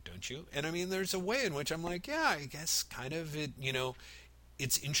want, don't you? And I mean, there's a way in which I'm like, yeah, I guess kind of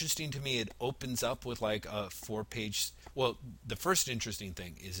it's interesting to me. It opens up with like a 4-page. Well, the first interesting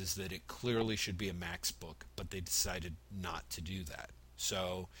thing is that it clearly should be a Max book, but they decided not to do that.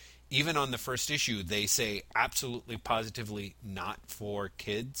 So even on the first issue, they say absolutely positively not for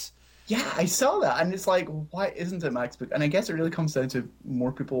kids. Yeah, I saw that, and it's like, why isn't it Max book? And I guess it really comes down to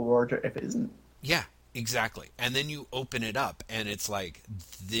more people will order if it isn't. Yeah, exactly. And then you open it up, and it's like,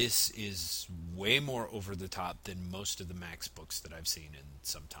 this is way more over the top than most of the Max books that I've seen in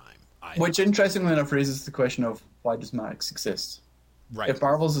some time, I Which, thought. interestingly enough, raises the question of why does Max exist? Right, If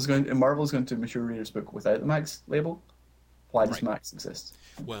Marvel's going to mature readers book without the Max label, why does right. Max exist?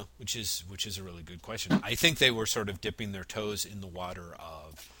 Well, which is a really good question. I think they were sort of dipping their toes in the water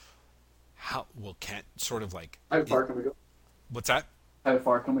of how well can't sort of like How it, far can we go? what's that? How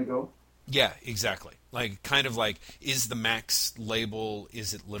far can we go? Yeah, exactly. Like kind of like is the Max label,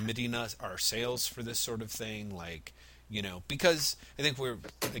 is it limiting us our sales for this sort of thing? Like, because I think we're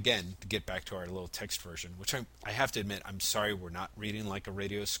again to get back to our little text version, which I have to admit I'm sorry we're not reading like a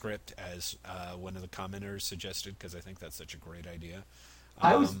radio script as one of the commenters suggested because I think that's such a great idea.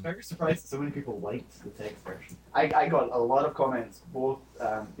 I was very surprised that so many people liked the text version. I got a lot of comments, both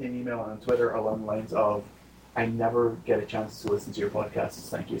in email and on Twitter, along the lines of, I never get a chance to listen to your podcasts.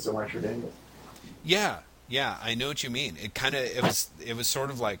 Thank you so much for doing this. Yeah, yeah, I know what you mean. It was sort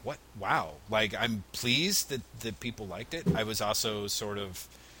of like, what? Wow. Like, I'm pleased that people liked it. I was also sort of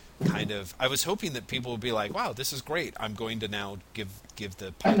I was hoping that people would be like, wow, this is great. I'm going to now give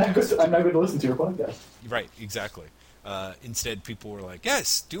the podcast. I'm not going to listen to your podcast. Right, exactly. Instead, people were like,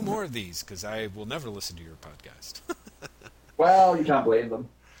 yes, do more of these because I will never listen to your podcast. Well, you can't blame them.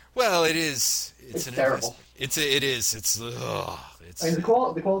 Well, it is. It's terrible. It is. It's. Ugh, I mean, the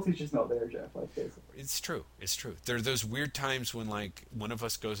quality's just not there, Jeff. Like, basically. It's true. It's true. There are those weird times when, like, one of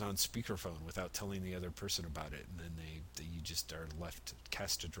us goes on speakerphone without telling the other person about it, and then you just are left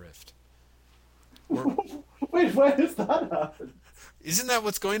cast adrift. Or, Wait, when does that happen? isn't that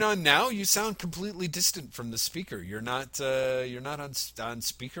what's going on now? You sound completely distant from the speaker. You're not. You're not on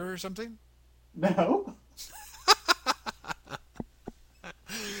speaker or something. No.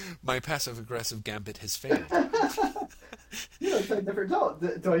 My passive aggressive gambit has failed. You don't sound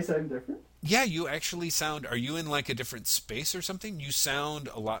different. Do I sound different? Yeah, you actually sound. Are you in like a different space or something? You sound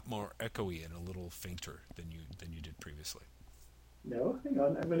a lot more echoey and a little fainter than you did previously. No, hang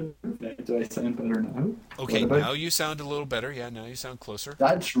on. I'm going to move now. Do I sound better now? Okay, now you sound a little better. Yeah, now you sound closer.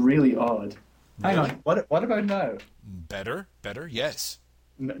 That's really odd. Hang Really? on. What about now? Better, yes,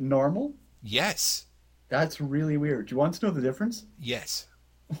 Normal? yes, That's really weird. Do you want to know the difference? yes.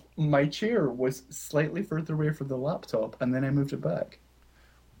 My chair was slightly further away from the laptop, and then I moved it back.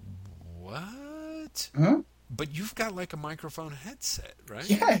 What? Huh? But you've got like a microphone headset, right?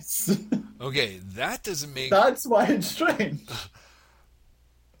 Yes. Okay, that doesn't make That's why it's strange.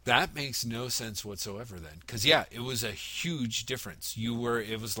 that makes no sense whatsoever then. Because yeah, it was a huge difference.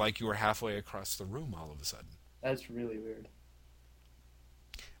 It was like you were halfway across the room all of a sudden. That's really weird.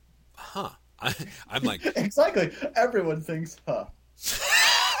 Huh. I'm like, Exactly. Everyone thinks, huh.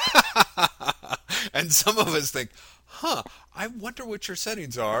 and some of us think, huh, I wonder what your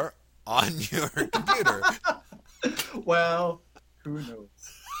settings are on your computer. Well, who knows?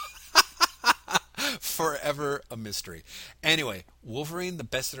 Forever a mystery. Anyway, Wolverine, the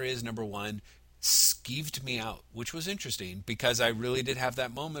best there is, #1, skeeved me out, which was interesting because I really did have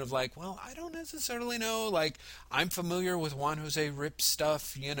that moment of like, well, I don't necessarily know. Like, I'm familiar with Juan Jose Rip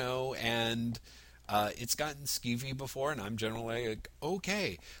stuff, and it's gotten skeevy before, and I'm generally like,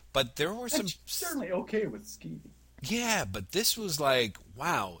 okay. But there were some. I'm certainly okay with skeevy. Yeah, but this was like,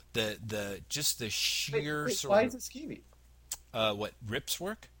 wow, the sheer Wait, sort why of is it skeevy? what Rip's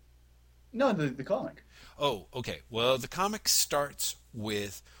work. No, the comic. Oh, okay. Well, the comic starts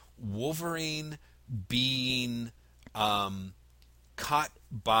with Wolverine being caught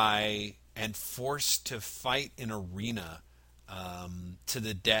by and forced to fight an arena to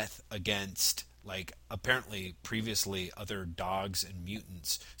the death against, like, apparently previously other dogs and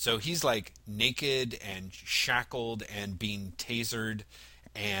mutants. So he's like naked and shackled and being tasered,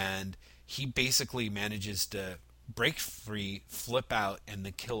 and he basically manages to break free, flip out, and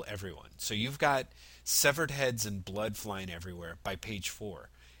then kill everyone. So you've got severed heads and blood flying everywhere by page 4.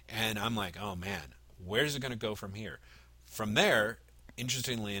 And I'm like, oh man, where's it going to go from here? From there,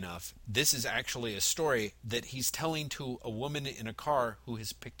 interestingly enough, this is actually a story that he's telling to a woman in a car who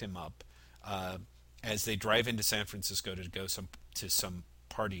has picked him up as they drive into San Francisco to go to some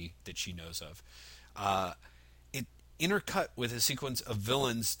party that she knows of. It intercut with a sequence of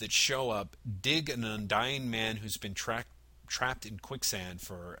villains that show up, dig an undying man who's been trapped in quicksand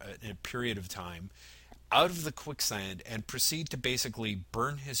for a period of time, out of the quicksand, and proceed to basically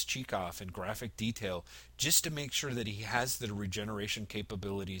burn his cheek off in graphic detail just to make sure that he has the regeneration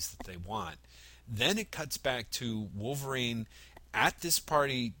capabilities that they want. Then it cuts back to Wolverine at this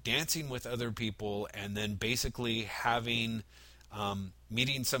party dancing with other people, and then basically having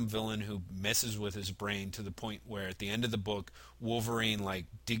meeting some villain who messes with his brain to the point where at the end of the book Wolverine like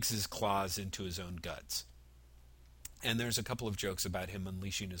digs his claws into his own guts. And there's a couple of jokes about him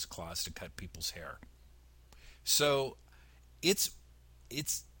unleashing his claws to cut people's hair. So it's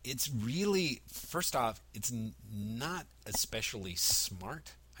really, first off, it's not especially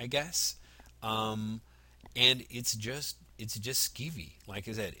smart, I guess, and it's just skeevy. Like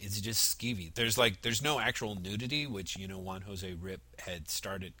I said, it's just skeevy. There's no actual nudity, which Juan Jose Rip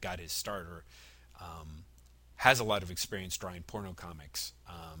got his start, or has a lot of experience drawing porno comics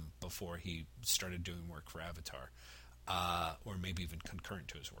before he started doing work for Avatar. Or maybe even concurrent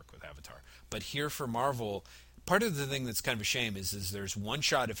to his work with Avatar. But here for Marvel, part of the thing that's kind of a shame is there's one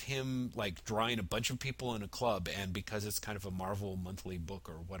shot of him like drawing a bunch of people in a club, and because it's kind of a Marvel monthly book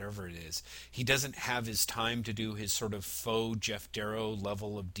or whatever it is, he doesn't have his time to do his sort of faux Jeff Darrow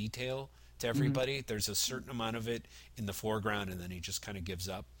level of detail to everybody. There's a certain amount of it in the foreground, and then he just kind of gives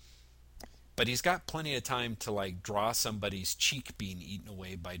up. But he's got plenty of time to like draw somebody's cheek being eaten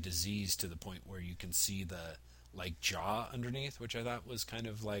away by disease to the point where you can see the like jaw underneath, which I thought was kind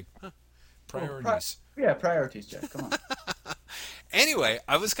of like priorities. Yeah, priorities, Jeff. Come on. Anyway,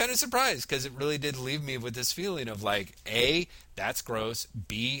 I was kind of surprised because it really did leave me with this feeling of like, A, that's gross.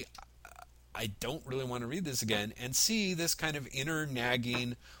 B, I don't really want to read this again. And C, this kind of inner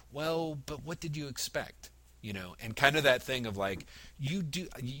nagging, well, but what did you expect? You know, and kind of that thing of like, you do,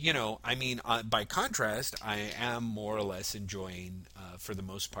 you know, I mean, by contrast, I am more or less enjoying, for the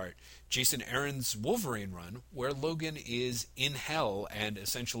most part, Jason Aaron's Wolverine run, where Logan is in hell and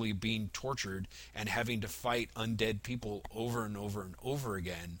essentially being tortured and having to fight undead people over and over and over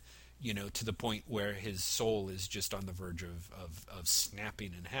again, you know, to the point where his soul is just on the verge of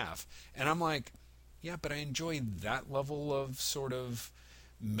snapping in half. And I'm like, yeah, but I enjoy that level of sort of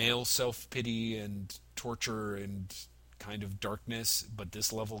male self-pity and torture and kind of darkness, but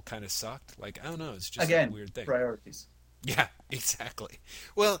this level kind of sucked. Like, I don't know, it's just Again, a weird thing. priorities. Yeah, exactly.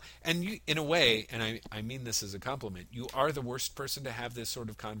 Well, and you, in a way, and I mean this as a compliment, you are the worst person to have this sort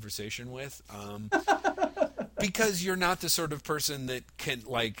of conversation with, because you're not the sort of person that can,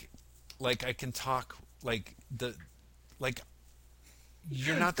 like I can talk, like,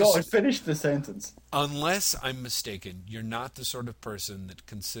 you're not the... Go on, finish the sentence. Unless I'm mistaken, you're not the sort of person that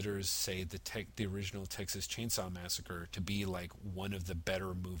considers, say, the original Texas Chainsaw Massacre to be like one of the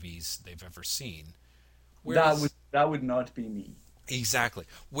better movies they've ever seen. Whereas, That would not be me. exactly.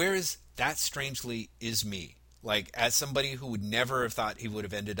 Whereas that strangely is me. Like, as somebody who would never have thought he would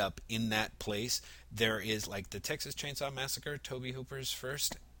have ended up in that place, there is like the Texas Chainsaw Massacre, Tobe Hooper's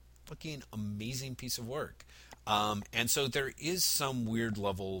first fucking amazing piece of work. And so there is some weird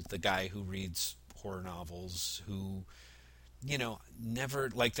level, the guy who reads horror novels, who, you know, never,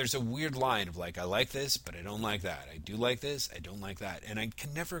 like, there's a weird line of, like, I like this, but I don't like that. I do like this, I don't like that. And I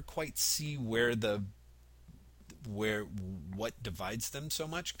can never quite see what divides them so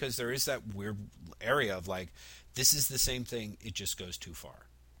much, because there is that weird area of, like, this is the same thing, it just goes too far.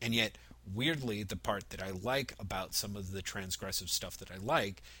 And yet, weirdly, the part that I like about some of the transgressive stuff that I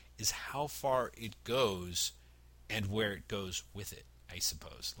like is how far it goes and where it goes with it, I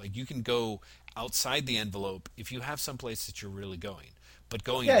suppose. Like, you can go outside the envelope if you have someplace that you're really going. But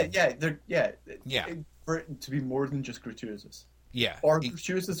going... Yeah. For it to be more than just gratuitous. Yeah. Or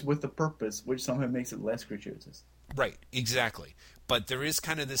gratuitous with a purpose, which somehow makes it less gratuitous. Right, exactly. But there is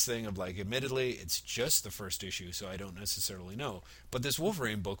kind of this thing of, like, admittedly, it's just the first issue, so I don't necessarily know. But this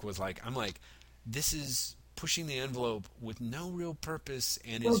Wolverine book was like, I'm like, this is pushing the envelope with no real purpose,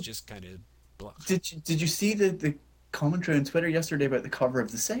 and it's just kind of... Blah. Did you see the commentary on Twitter yesterday about the cover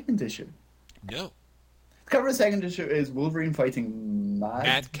of the second issue? No. The cover of the second issue is Wolverine fighting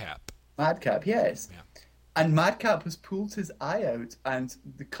Madcap. Madcap, yes. Yeah. And Madcap has pulled his eye out, and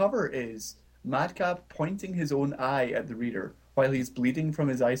the cover is Madcap pointing his own eye at the reader while he's bleeding from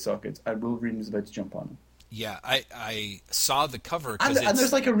his eye socket, and Wolverine is about to jump on him. Yeah, I saw the cover. And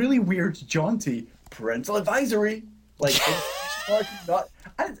there's like a really weird, jaunty parental advisory. Like,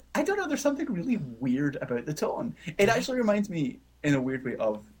 I don't know, there's something really weird about the tone. It actually reminds me, in a weird way,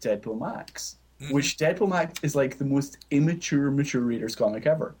 of Deadpool Max, which Deadpool Max is like the most immature, mature reader's comic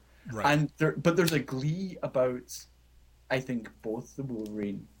ever. Right. But there's a glee about, I think, both the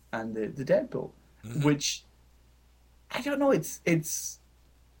Wolverine and the Deadpool, which, I don't know, it's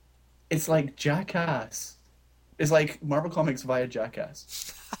like Jackass. It's like Marvel Comics via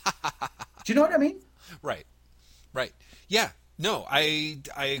Jackass. Do you know what I mean? Right. Yeah. No, I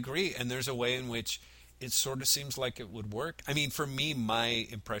agree. And there's a way in which it sort of seems like it would work. I mean, for me, my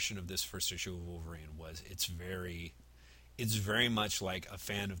impression of this first issue of Wolverine was it's very much like a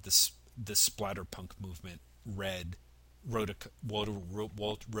fan of the splatterpunk movement wrote a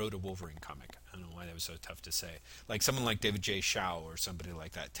Wolverine comic. I don't know why that was so tough to say. Like someone like David J. Shaw or somebody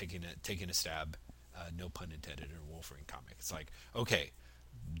like that taking a stab, no pun intended, in a Wolverine comic. It's like, okay,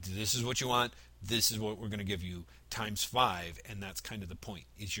 this is what you want. This is what we're going to give you times 5, and that's kind of the point.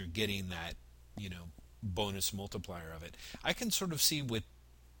 Is you're getting that, you know, bonus multiplier of it. I can sort of see with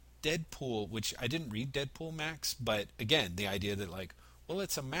Deadpool, which I didn't read Deadpool Max, but again, the idea that, like, well,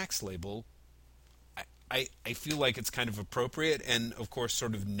 it's a Max label. I feel like it's kind of appropriate, and of course,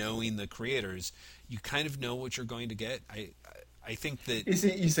 sort of knowing the creators, you kind of know what you're going to get. I think that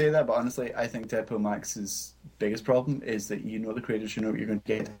you say that, but honestly, I think Deadpool Max's biggest problem is that you know the creators, you know what you're going to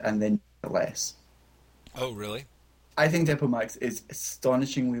get, and then less. Oh, really? I think Deadpool Max is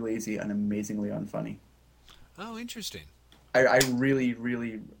astonishingly lazy and amazingly unfunny. Oh, interesting. I really,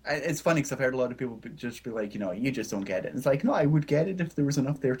 really. It's funny because I've heard a lot of people just be like, you just don't get it. And it's like, no, I would get it if there was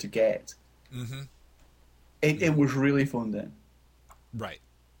enough there to get. Mm-hmm. It was really fun then. Right.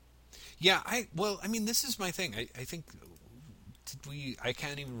 Yeah, well, I mean, this is my thing. I think I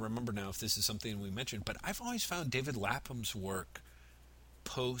can't even remember now if this is something we mentioned, but I've always found David Lapham's work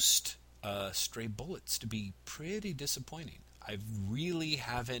post Stray Bullets to be pretty disappointing. I really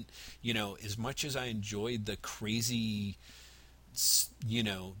haven't, as much as I enjoyed the crazy,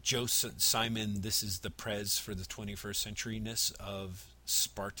 Joe Simon, this is the Prez for the 21st centuryness of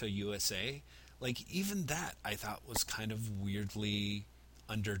Sparta USA. Like, even that I thought was kind of weirdly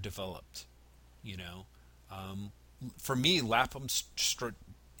underdeveloped, you know. Um, for me, Lapham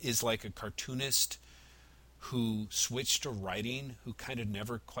is like a cartoonist who switched to writing, who kind of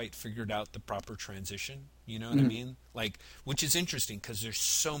never quite figured out the proper transition. You know what I Mhm. mean? Like, which is interesting because there's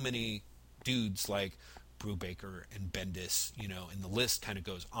so many dudes like Brubaker and Bendis, and the list kind of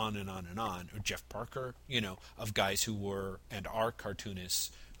goes on and on and on. Or Jeff Parker, of guys who were and are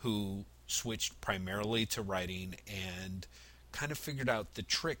cartoonists who switched primarily to writing and kind of figured out the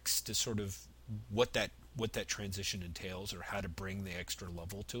tricks to sort of what that transition entails or how to bring the extra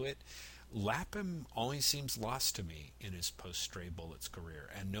level to it. Lapham always seems lost to me in his post Stray Bullets career,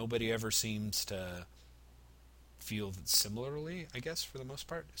 and nobody ever seems to feel similarly, I guess, for the most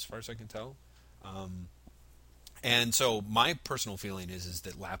part, as far as I can tell. Um, and so my personal feeling is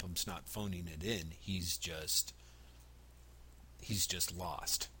that Lapham's not phoning it in. He's just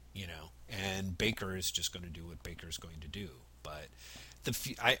lost, And Baker is just going to do what Baker's going to do. But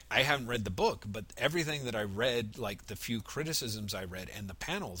I haven't read the book, but everything that I read, like the few criticisms I read and the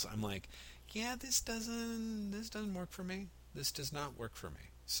panels, I'm like, yeah, this doesn't work for me. This does not work for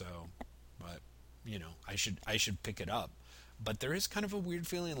me. So, but I should pick it up. But there is kind of a weird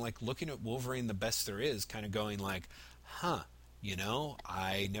feeling, like looking at Wolverine the best there is, kind of going like, huh.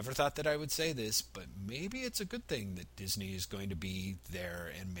 I never thought that I would say this, but maybe it's a good thing that Disney is going to be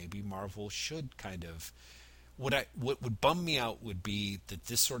there, and maybe Marvel should kind of. What would bum me out would be that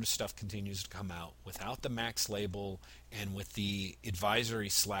this sort of stuff continues to come out without the Max label and with the advisory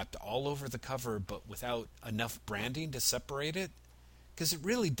slapped all over the cover, but without enough branding to separate it, because it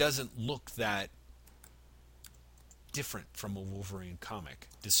really doesn't look that different from a Wolverine comic,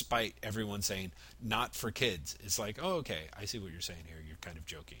 despite everyone saying not for kids. It's like, oh, okay, I see what you're saying here. You're kind of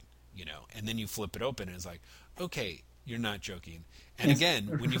joking. And then you flip it open and it's like, okay, you're not joking. And It's again,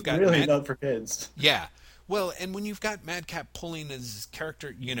 when you've got really not for kids. yeah, well, and when you've got Madcap pulling his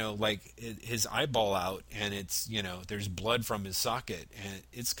character, like his eyeball out, and it's there's blood from his socket, and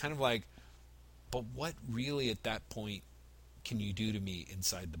it's kind of like, but what really at that point can you do to me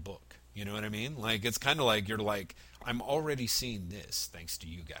inside the book? You know what I mean? Like, it's kind of like you're like, I'm already seeing this thanks to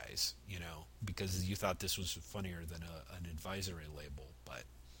you guys, because you thought this was funnier than an advisory label. But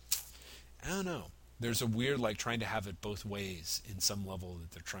I don't know. There's a weird, like, trying to have it both ways in some level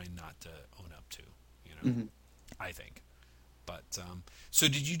that they're trying not to own up to. Hmm. I think. But, so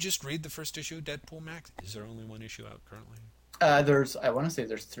did you just read the first issue of Deadpool, Max? Is there only one issue out currently? I want to say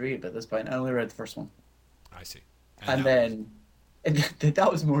there's three, but at this point, I only read the first one, I see. and then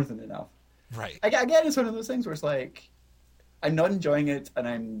that was more than enough. Right. Again, it's one of those things where it's like, I'm not enjoying it,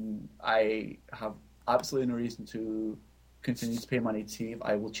 and I have absolutely no reason to continue to pay money to see if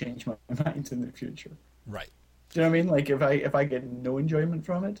I will change my mind in the future. Right. Do you know what I mean? Like, if I get no enjoyment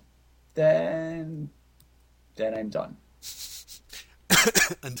from it, then I'm done.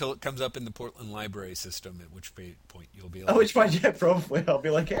 Until it comes up in the Portland library system, at which point you'll be At like, which point, yeah, probably I'll be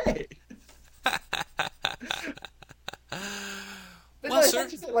like, hey. But well, no, sir,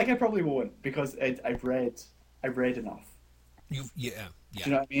 it's just, like, I probably won't because I've read enough. yeah, Do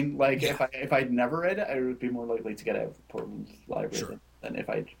you know what I mean? Like, yeah, if I'd never read it, I would be more likely to get out of the Portland library sure, than if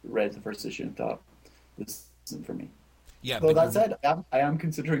I'd read the first issue and thought this isn't for me. yeah, Though but that said, I am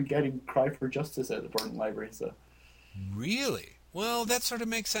considering getting Cry for Justice out of the Portland library. So really, well, that sort of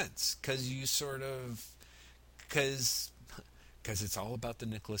makes sense because it's all about the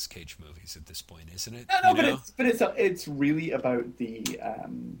Nicolas Cage movies at this point, isn't it? no, but it's really about the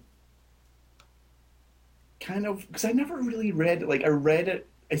kind of because I never really read it. Like, I read it,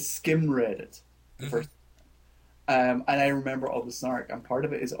 I skim read it the Hmm. first, and I remember all the snark. And part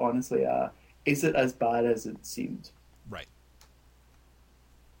of it is honestly, is it as bad as it seemed? Right,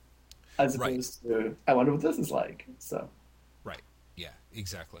 As right, opposed to, I wonder what this is like. So right. Yeah,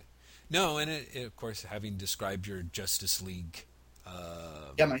 exactly. No, and of course, having described your Justice League,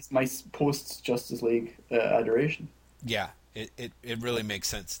 yeah, my post Justice League adoration. yeah, It really makes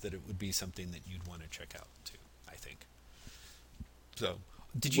sense that it would be something that you'd want to check out too, I think. So,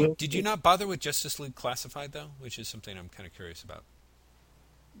 did you not bother with Justice League Classified though, which is something I'm kind of curious about?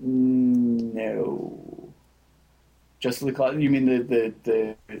 No. Just the you mean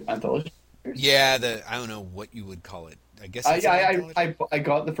the anthology? Yeah, I don't know what you would call it. I guess it's an anthology? I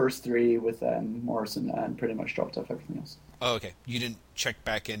got the first three with Morrison and pretty much dropped off everything else. Oh, okay. You didn't check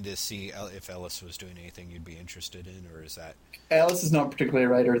back in to see if Ellis was doing anything you'd be interested in, or is that... Ellis is not particularly a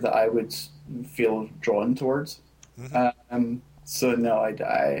writer that I would feel drawn towards. Mm-hmm. So no,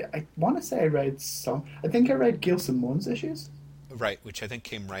 I want to say I read some... I think I read Gail Simone's issues. Right, which I think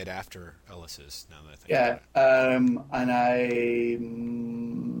came right after Ellis's, now that I think about it. And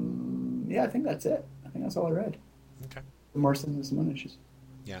I think that's it. I think that's all I read. Okay. Morrison and Simone issues.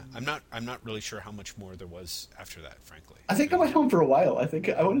 Yeah, I'm not really sure how much more there was after that, frankly. I think I went home for a while. I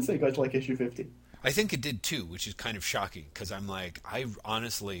want to say it got to like issue 50. I think it did too, which is kind of shocking because I'm like, I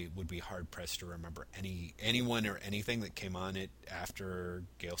honestly would be hard pressed to remember anyone or anything that came on it after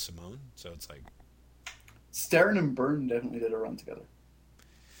Gail Simone. So it's like, Stern and Byrne definitely did a run together.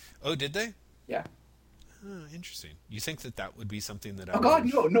 oh, did they? Yeah. Oh, interesting. You think that would be something that?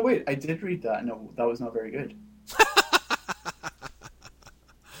 No, wait! I did read that. No, that was not very good.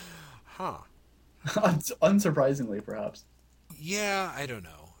 Huh. Unsurprisingly, perhaps. Yeah, I don't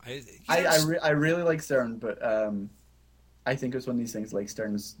know. I really like Stern, but I think it was one of these things like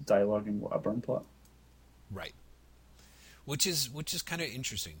Stern's dialoguing a Byrne plot. Right. Which is kind of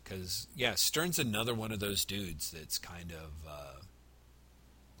interesting because Stern's another one of those dudes that's kind of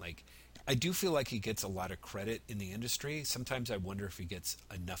like, I do feel like he gets a lot of credit in the industry. Sometimes I wonder if he gets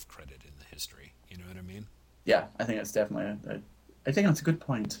enough credit in the history. You know what I mean? Yeah, I think that's definitely I think that's a good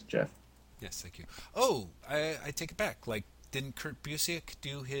point, Jeff. Yes, thank you. Oh, I take it back. Like, didn't Kurt Busiek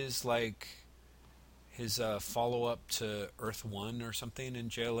do his follow up to Earth 1 or something in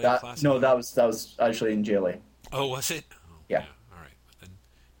JLA Classic? No, that was actually in JLA. Oh, was it? Oh, yeah. All right. Then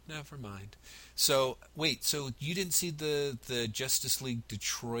never mind. So wait. So you didn't see the Justice League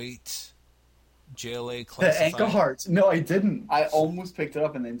Detroit JLA Classified? The Engelhart. No, I didn't. I almost picked it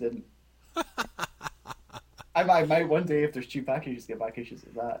up and then didn't. I might one day, if there's cheap packages, get back issues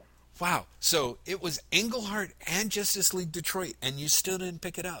of that. Wow. So it was Engelhart and Justice League Detroit, and you still didn't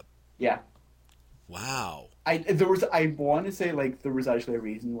pick it up? Yeah. Wow. I want to say like there was actually a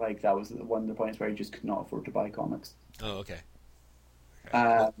reason, like that was one of the points where I just could not afford to buy comics. Oh, okay.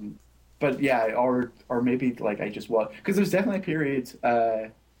 But yeah, or maybe like I just was, because there was definitely a period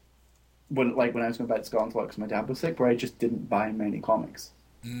when I was going back to Scotland because my dad was sick, where I just didn't buy many comics.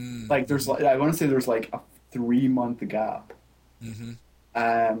 Like there's I want to say there's like a 3-month gap. Mm-hmm.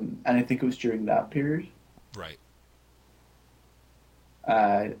 And I think it was during that period. Right.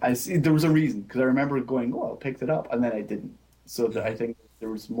 I see there was a reason, because I remember going, I picked it up, and then I didn't. So I think there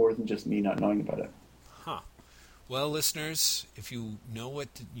was more than just me not knowing about it. Huh. Well, listeners, if you know what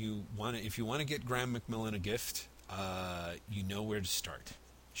you want, if you want to get Graham McMillan a gift, you know where to start.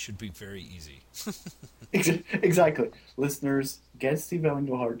 Should be very easy. Exactly. Listeners, get Steve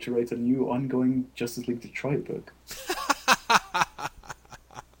Engelhart to write a new ongoing Justice League Detroit book.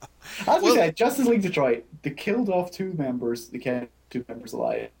 As we said, Justice League Detroit, they killed off 2 members, they kept 2 members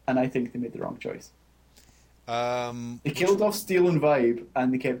alive, and I think they made the wrong choice. They killed off Steel and Vibe,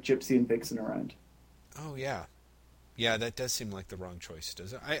 and they kept Gypsy and Vixen around. Oh, yeah. Yeah, that does seem like the wrong choice,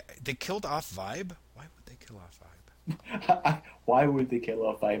 does it? They killed off Vibe? Why would they kill off Vibe? Why would they kill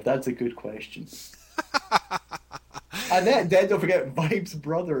off Vibe? That's a good question. And then don't forget, Vibe's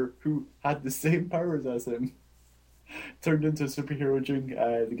brother, who had the same powers as him, turned into a superhero during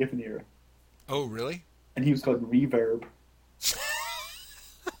the Giffen era. Oh, really? And he was called Reverb.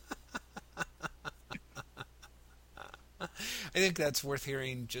 I think that's worth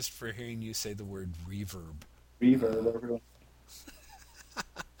hearing just for hearing you say the word reverb. Reverb, everyone.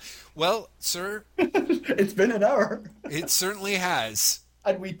 Well, sir... It's been an hour. It certainly has.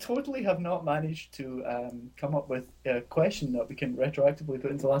 And we totally have not managed to come up with a question that we can retroactively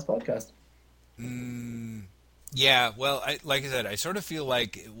put into the last podcast. Yeah, well, like I said, I sort of feel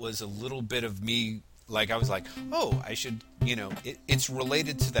like it was a little bit of me, like I was like, oh, I should, it's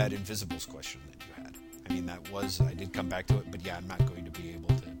related to that Invisibles question that you had. I mean, I did come back to it, but yeah, I'm not going to be able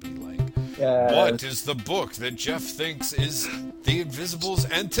to be like, what is the book that Jeff thinks is the Invisibles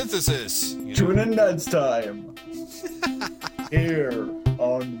antithesis? Tune in next time. Here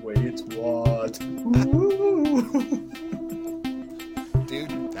on Wait What?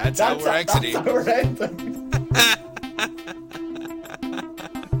 Dude, that's how we're exiting. That's how we're ending.